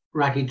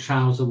Ragged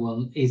Trouser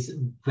One is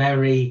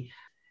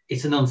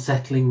it's an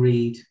unsettling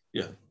read.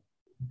 Yeah.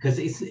 Because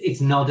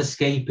it's not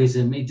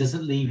escapism. It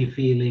doesn't leave you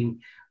feeling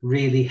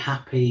really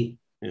happy.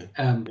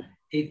 Yeah.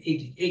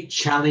 It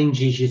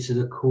challenges you to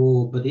the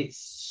core, but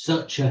it's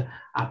such a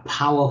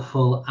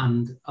powerful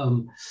and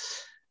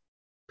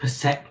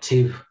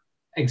perceptive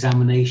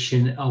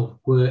examination of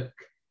work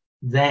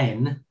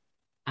then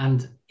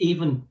and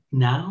even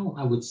now,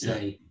 I would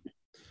say.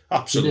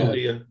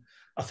 Absolutely. And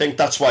I think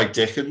that's why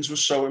Dickens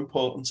was so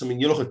important. I mean,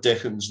 you look at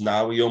Dickens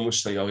now, you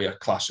almost say, oh yeah,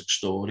 classic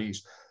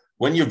stories.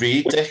 When you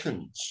read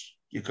Dickens,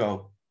 you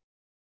go,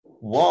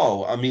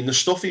 whoa, I mean, the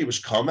stuff he was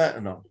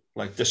commenting on,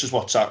 like, this is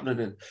what's happening.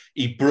 And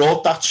he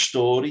brought that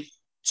story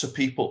to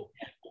people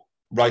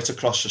right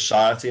across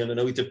society. And I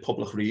know he did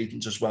public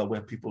readings as well,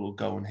 where people will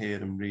go and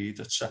hear and read,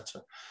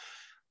 etc.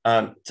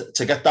 And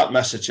to get that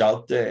message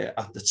out there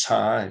at the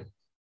time,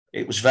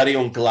 it was very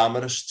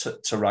unglamorous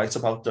to write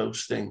about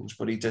those things,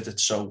 but he did it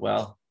so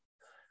well.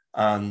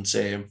 And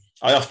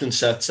I often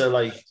said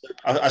to,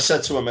 I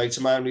said to a mate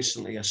of mine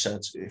recently, I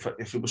said,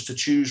 if it was to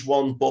choose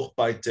one book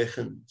by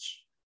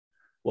Dickens,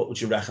 what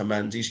would you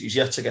recommend? He's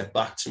yet to get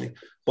back to me.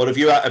 But have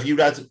you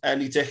read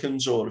any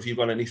Dickens, or have you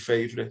got any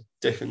favourite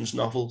Dickens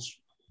novels?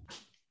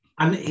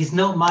 And he's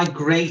not my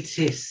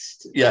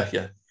greatest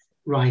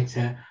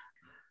writer.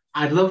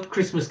 I loved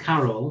Christmas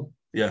Carol.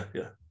 Yeah.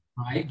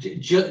 Right,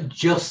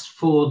 just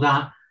for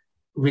that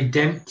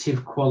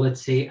redemptive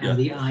quality and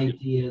the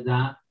idea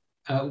that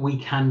we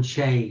can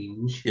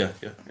change. Yeah.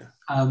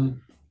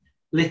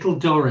 Little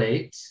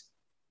Dorrit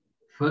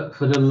for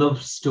the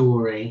love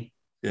story.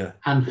 Yeah.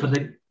 And for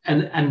the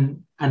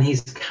and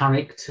his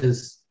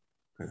characters.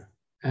 Yeah.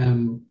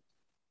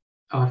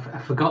 I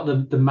forgot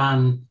the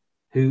man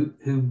who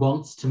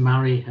wants to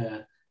marry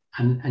her,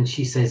 and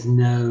she says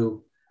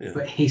no. Yeah.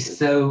 But it's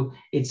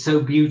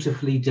so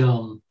beautifully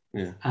done.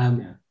 Yeah.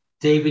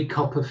 David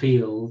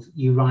Copperfield,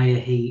 Uriah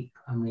Heep.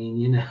 I mean,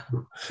 you know,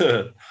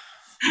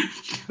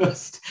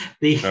 just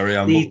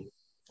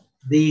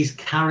these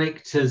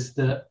characters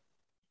that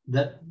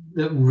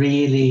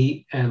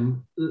really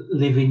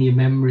live in your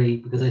memory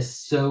because they're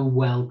so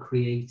well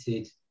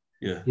created.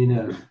 Yeah, you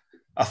know.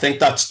 I think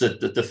that's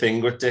the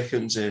thing with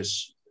Dickens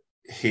is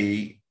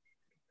he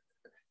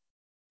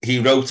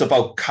wrote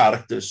about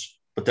characters,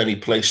 but then he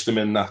placed them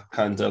in that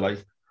kind of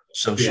like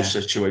social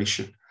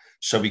situation.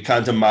 So he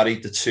kind of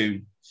married the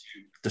two,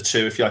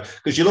 if you like.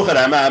 Because you look at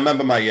Emma, I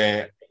remember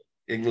my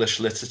English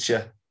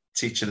literature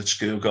teacher at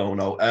school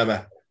going, oh,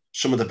 Emma,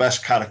 some of the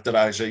best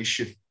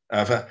characterization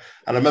ever.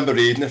 And I remember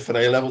reading it for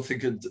A-level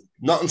thinking,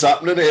 nothing's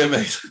happening here,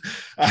 mate.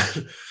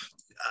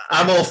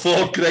 I'm all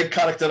for great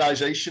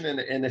characterization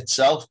in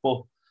itself,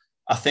 but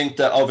I think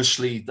that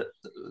obviously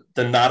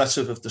the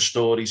narrative of the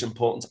story is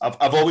important.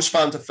 I've always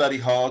found it very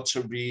hard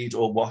to read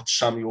or watch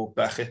Samuel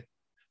Beckett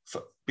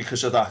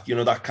because of that, you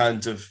know, that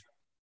kind of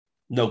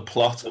no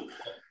plot.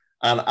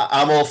 And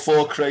I'm all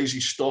for crazy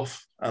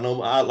stuff. And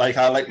I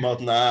like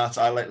modern art,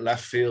 I like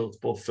left field,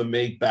 but for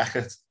me,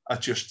 Beckett,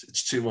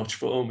 it's too much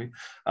for me.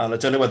 And I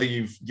don't know whether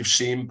you've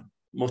seen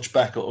much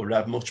Beckett or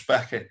read much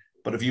Beckett,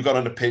 but have you got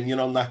an opinion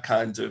on that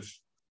kind of?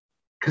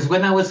 Because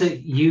when I was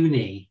at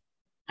uni,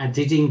 I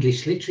did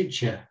English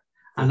literature,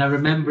 and I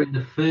remember in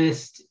the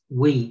first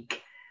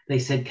week they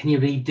said, "Can you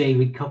read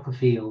David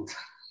Copperfield?"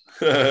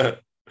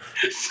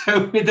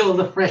 So with all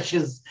the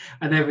freshers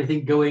and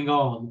everything going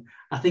on,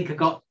 I think I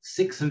got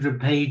 600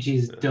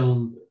 pages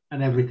done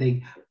and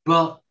everything.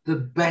 But the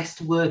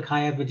best work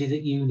I ever did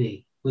at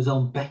uni was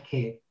on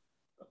Beckett.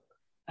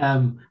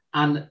 And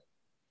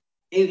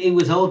it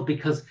was odd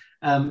because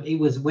it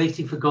was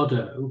Waiting for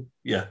Godot.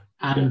 Yeah.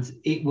 And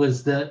it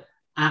was that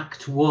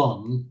Act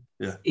 1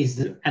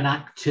 and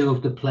Act 2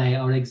 of the play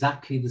are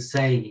exactly the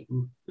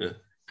same. Yeah.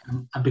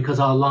 And because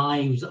our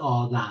lives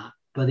are that,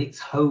 but it's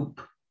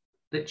hope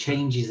that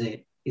changes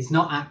it. It's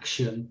not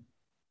action.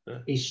 Yeah.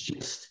 It's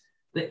just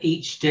that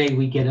each day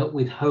we get up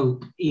with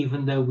hope,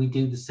 even though we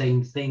do the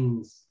same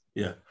things.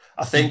 Yeah.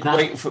 I think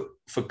Waiting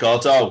for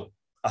Godot,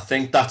 I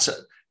think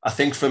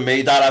for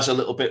me that has a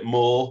little bit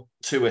more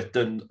to it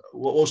than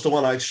what was the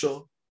one I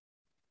saw?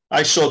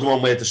 I saw the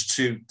one where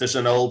there's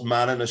an old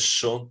man and his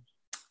son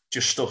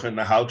just stuck in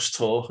the house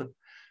talking.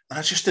 And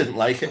I just didn't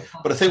like it.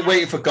 But I think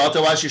Waiting for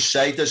Godot, as you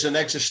say, there's an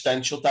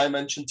existential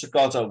dimension to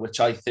Godot,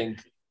 which I think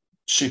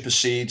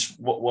supersedes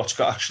what's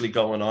actually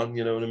going on.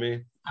 You know what I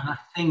mean? And I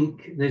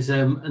think there's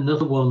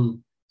another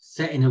one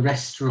set in a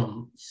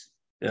restaurant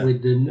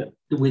with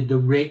the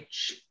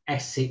rich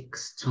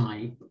Essex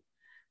type,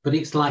 but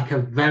it's like a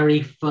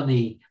very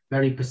funny,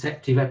 very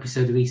perceptive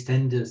episode of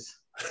EastEnders.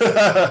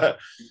 I'll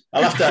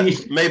have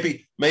to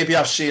maybe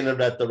I've seen and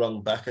read the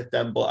wrong Beckett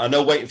then, but I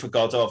know Waiting for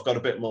Godot, I've got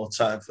a bit more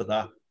time for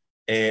that.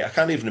 I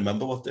can't even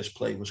remember what this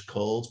play was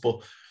called,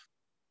 but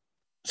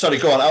sorry,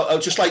 go on. I'll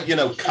just like,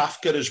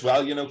 Kafka as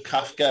well,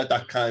 Kafka,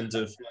 that kind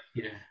of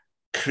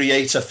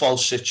create a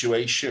false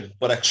situation,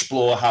 but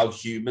explore how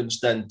humans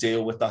then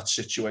deal with that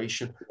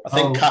situation. I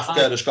think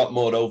Kafka has got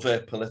more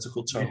overt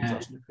political tones,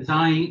 hasn't it?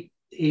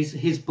 Because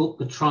his book,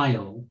 The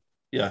Trial,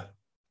 yeah,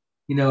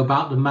 you know,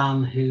 about the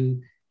man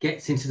who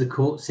gets into the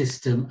court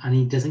system and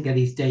he doesn't get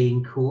his day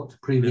in court to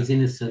prove he's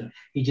innocent.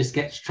 He just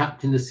gets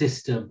trapped in the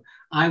system.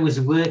 I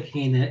was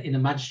working in a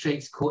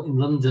magistrate's court in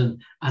London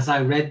as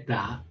I read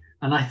that,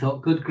 and I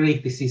thought, good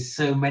grief, this is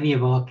so many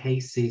of our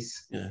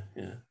cases.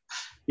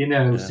 You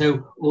know,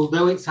 so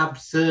although it's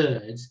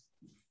absurd,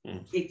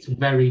 it's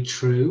very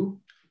true.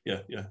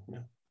 Yeah.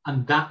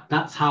 And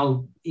that's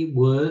how it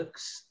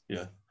works.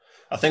 Yeah.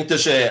 I think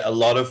there's a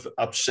lot of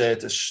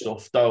absurd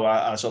stuff, though,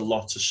 has a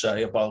lot to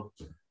say about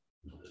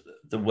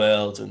the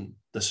world and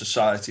the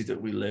society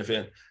that we live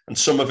in. And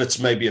some of it's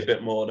maybe a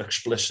bit more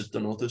explicit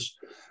than others.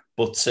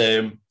 But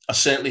I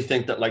certainly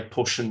think that like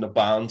pushing the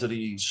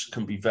boundaries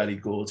can be very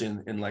good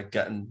in like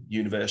getting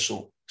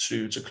universal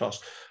truths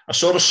across. I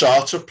saw a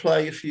Sartre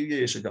play a few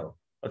years ago.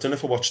 I don't know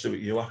if I watched it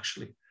with you,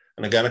 actually.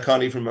 And again, I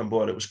can't even remember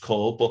what it was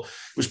called, but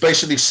it was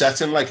basically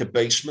set in like a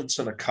basement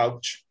and a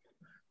couch.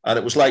 And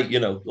it was like, you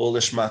know, all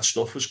this mad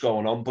stuff was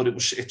going on, but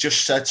it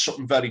just said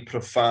something very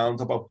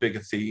profound about bigger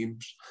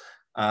themes.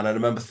 And I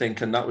remember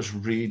thinking that was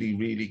really,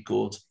 really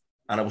good.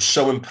 And I was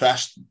so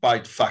impressed by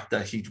the fact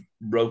that he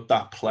wrote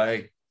that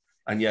play.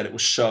 And yet it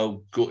was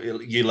so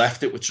good. You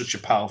left it with such a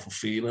powerful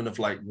feeling of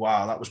like,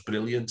 wow, that was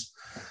brilliant.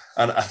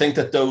 And I think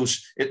that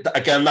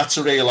again, that's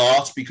a real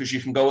art because you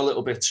can go a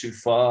little bit too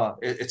far.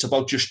 It's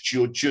about just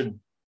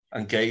judging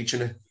and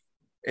gauging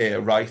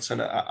it right.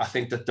 And I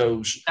think that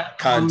those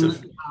kind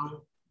of...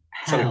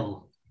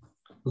 Hell.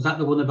 Was that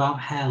the one about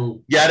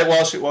hell? Yeah, it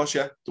was,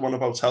 yeah. The one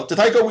about hell. Did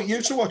I go with you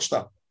to watch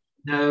that?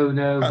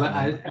 No, but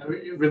I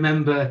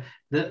remember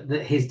that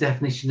his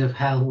definition of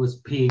hell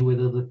was peeing with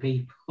other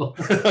people.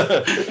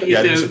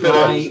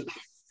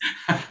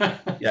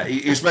 Yeah,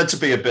 he's meant to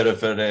be a bit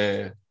of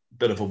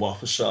a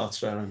whopper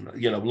sort, and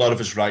you know, a lot of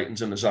his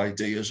writings and his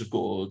ideas are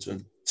good.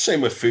 And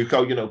same with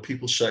Foucault. You know,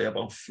 people say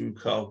about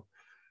Foucault,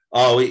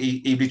 oh,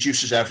 he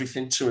reduces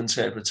everything to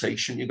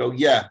interpretation. You go,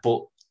 yeah,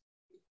 but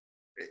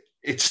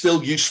it's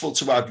still useful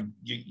to have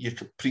your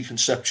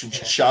preconceptions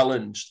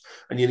challenged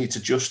and you need to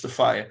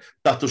justify it.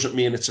 That doesn't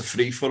mean it's a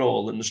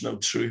free-for-all and there's no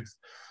truth.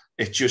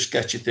 It just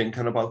gets you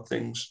thinking about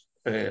things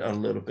a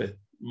little bit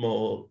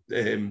more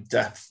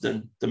depth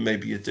than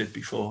maybe you did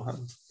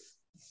beforehand.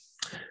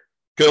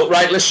 Cool.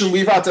 Right, listen,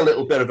 we've had a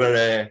little bit of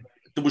that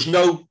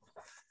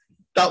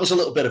was a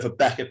little bit of a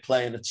Beckett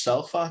play in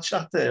itself, our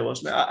chat there,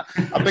 wasn't it?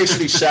 I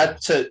basically said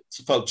to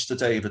folks, to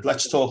David,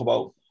 let's talk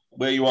about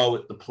where you are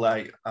with the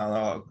play and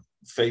our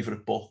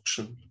favourite books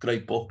and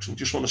great books, and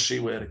just want to see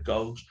where it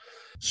goes.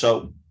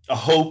 So I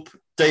hope,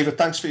 David,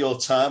 thanks for your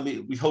time.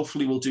 We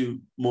hopefully will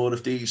do more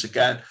of these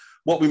again.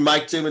 What we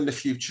might do in the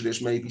future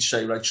is maybe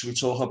say, right, should we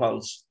talk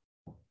about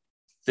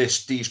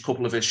these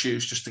couple of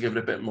issues just to give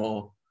it a bit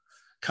more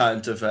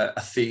kind of a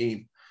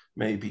theme,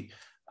 maybe,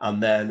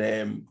 and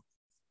then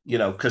you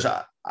know, because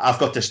I've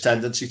got this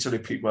tendency to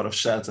repeat what I've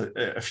said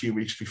a few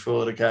weeks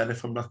before again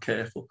if I'm not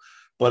careful.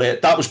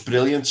 But that was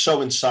brilliant, so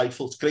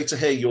insightful. It's great to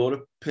hear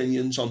your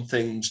opinions on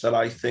things that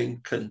I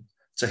think, and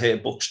to hear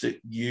books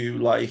that you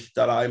like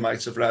that I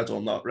might have read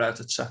or not read,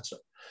 etc.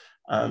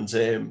 And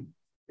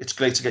it's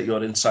great to get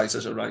your insight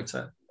as a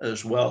writer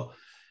as well.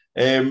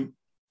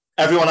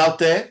 Everyone out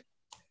there,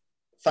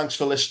 thanks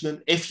for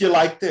listening. If you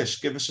like this,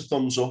 give us a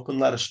thumbs up and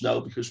let us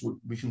know, because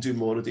we can do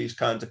more of these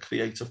kind of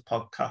creative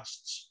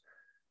podcasts.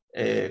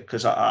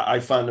 Because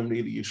I find them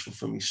really useful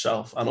for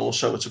myself, and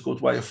also it's a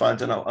good way of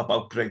finding out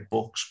about great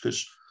books,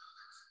 because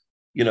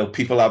you know,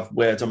 people have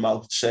word of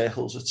mouth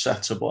circles,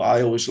 etc. But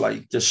I always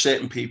like, there's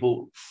certain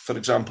people, for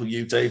example,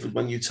 you, David,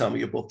 when you tell me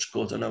your book's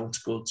good, I know it's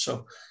good.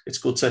 So it's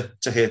good to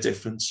hear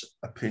different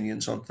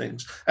opinions on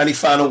things. Any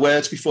final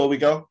words before we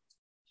go?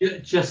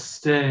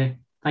 Just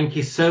thank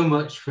you so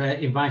much for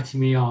inviting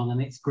me on,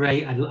 and it's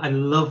great. I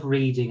love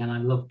reading and I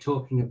love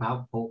talking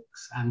about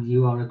books, and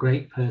you are a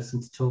great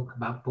person to talk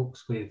about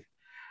books with.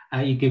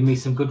 You give me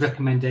some good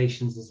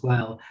recommendations as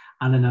well.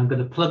 And then I'm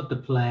going to plug the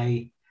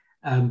play.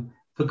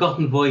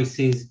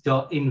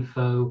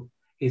 ForgottenVoices.info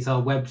is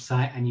our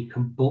website, and you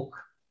can book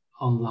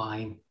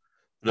online.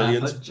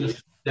 Brilliant. But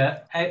just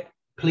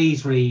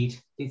please read.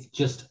 It's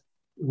just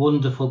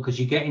wonderful because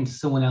you get into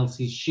someone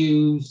else's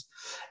shoes,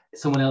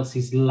 someone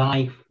else's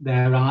life,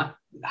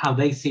 how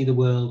they see the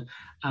world,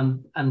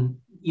 and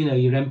you know,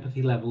 your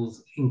empathy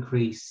levels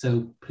increase.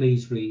 So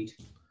please read.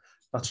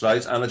 That's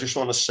right. And I just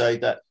want to say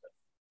that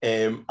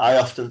I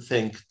often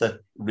think that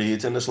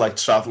reading is like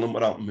traveling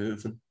without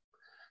moving,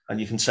 and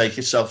you can take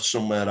yourself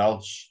somewhere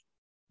else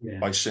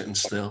by sitting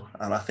still.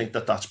 And I think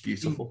that that's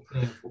beautiful.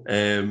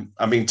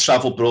 I mean,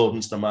 travel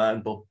broadens the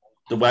mind, but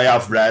the way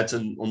I've read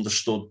and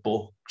understood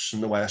books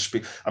and the way I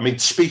speak, I mean,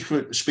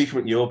 speaking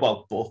with you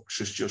about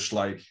books is just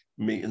like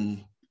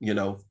meeting, you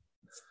know,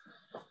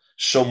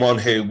 someone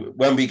who,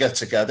 when we get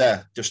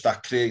together, just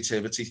that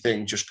creativity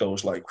thing just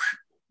goes like,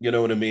 you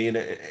know what I mean?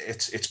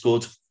 It's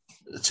good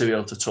to be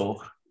able to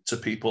talk to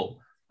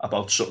people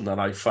about something that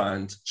I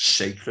find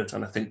sacred,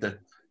 and I think that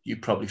you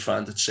probably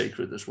find it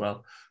sacred as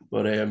well.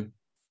 But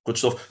good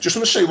stuff. Just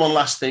want to say one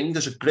last thing.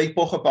 There's a great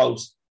book about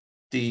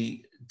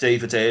the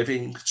David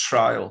Irving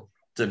trial,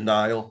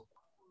 Denial,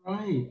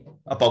 Right.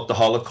 about the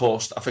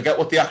Holocaust. I forget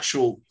what the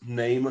actual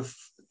name of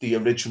the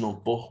original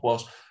book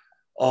was.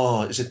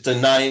 Oh, is it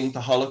Denying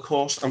the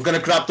Holocaust? I'm going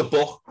to grab the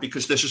book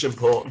because this is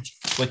important.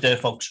 Wait there,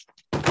 folks.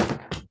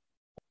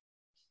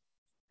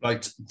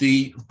 Right,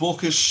 the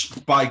book is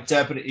by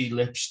Deborah E.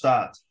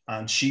 Lipstadt,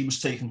 and she was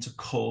taken to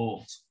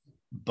court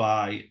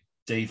by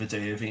David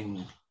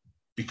Irving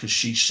because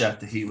she said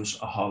that he was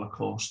a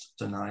Holocaust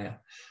denier.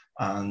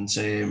 And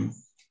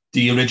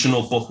the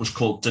original book was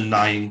called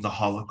Denying the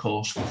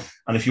Holocaust.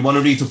 And if you want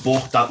to read a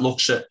book that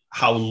looks at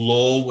how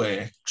law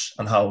works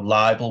and how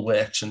libel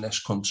works in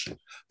this country,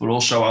 but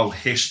also how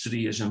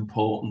history is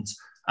important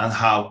and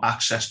how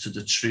access to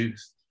the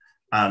truth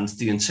and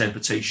the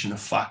interpretation of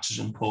facts is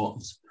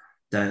important,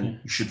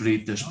 then you should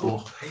read this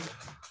book.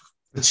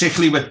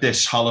 Particularly with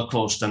this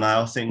Holocaust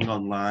denial thing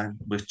online,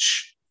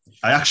 which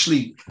there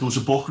was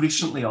a book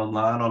recently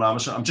online on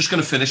Amazon. I'm just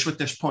going to finish with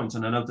this point,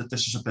 and I know that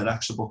this is a bit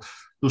extra, but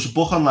there was a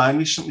book online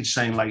recently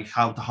saying like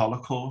how the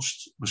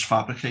Holocaust was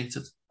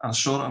fabricated, and I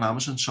saw it on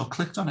Amazon, so I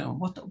clicked on it and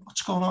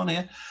what's going on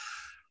here?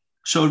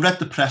 So I read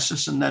the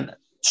preface, and then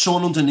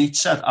someone underneath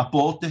said, I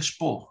bought this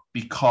book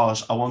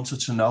because I wanted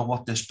to know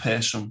what this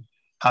person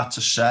had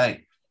to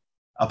say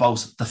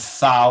about the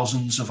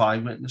thousands of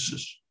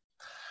eyewitnesses.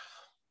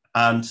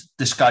 And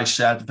this guy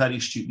said, very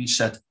astutely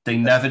said, they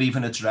never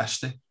even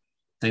addressed it.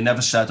 They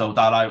never said, oh,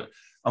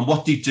 and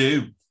what they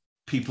do,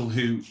 people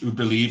who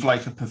believe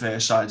like a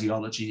perverse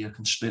ideology, a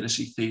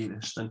conspiracy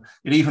theorist, and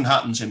it even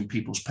happens in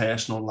people's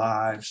personal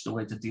lives, the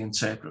way that they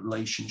interpret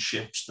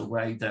relationships, the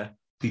way that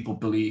people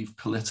believe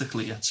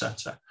politically,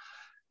 etc.,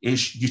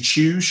 is you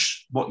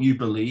choose what you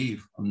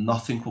believe and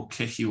nothing will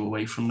kick you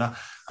away from that.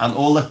 And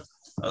all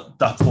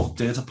that book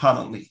did,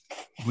 apparently,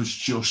 was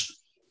just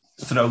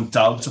throw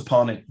doubt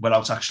upon it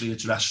without actually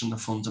addressing the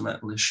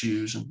fundamental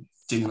issues and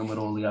dealing with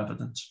all the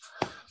evidence.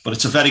 But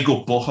it's a very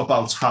good book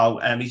about how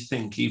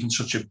anything, even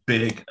such a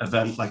big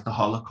event like the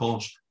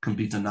Holocaust, can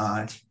be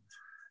denied,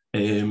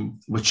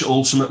 which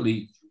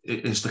ultimately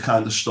is the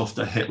kind of stuff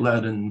that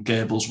Hitler and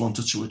Goebbels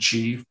wanted to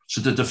achieve.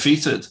 So they're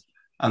defeated,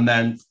 and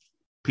then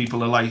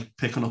people are like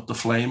picking up the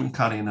flame and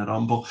carrying it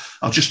on. But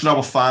I'll just throw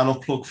a final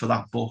plug for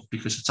that book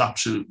because it's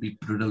absolutely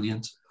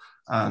brilliant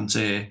and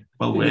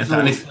well worth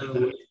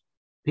it.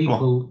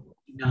 People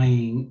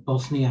denying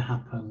Bosnia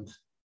happened.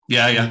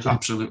 Yeah,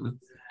 absolutely.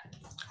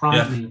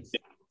 Frightening. Yeah.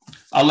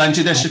 I'll lend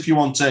you this if you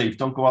want, Dave.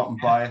 Don't go out and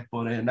buy it,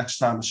 but next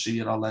time I see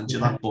you, I'll lend you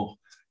that book.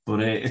 But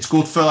it's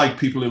good for like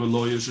people who are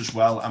lawyers as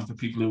well, and for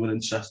people who are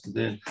interested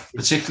in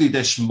particularly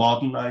this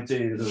modern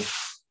idea of,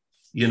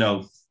 you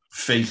know,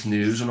 fake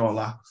news and all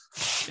that,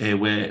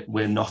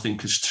 where nothing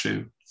is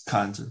true,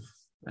 kind of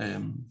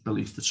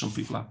belief that some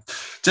people have.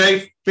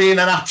 Dave, been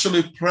an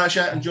absolute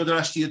pleasure. Enjoy the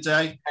rest of your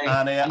day,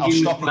 and I'll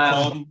stop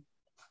recording.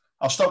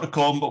 I'll stop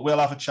recording, but we'll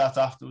have a chat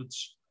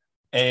afterwards.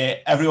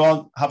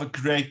 Everyone, have a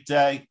great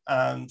day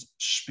and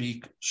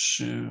speak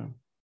soon.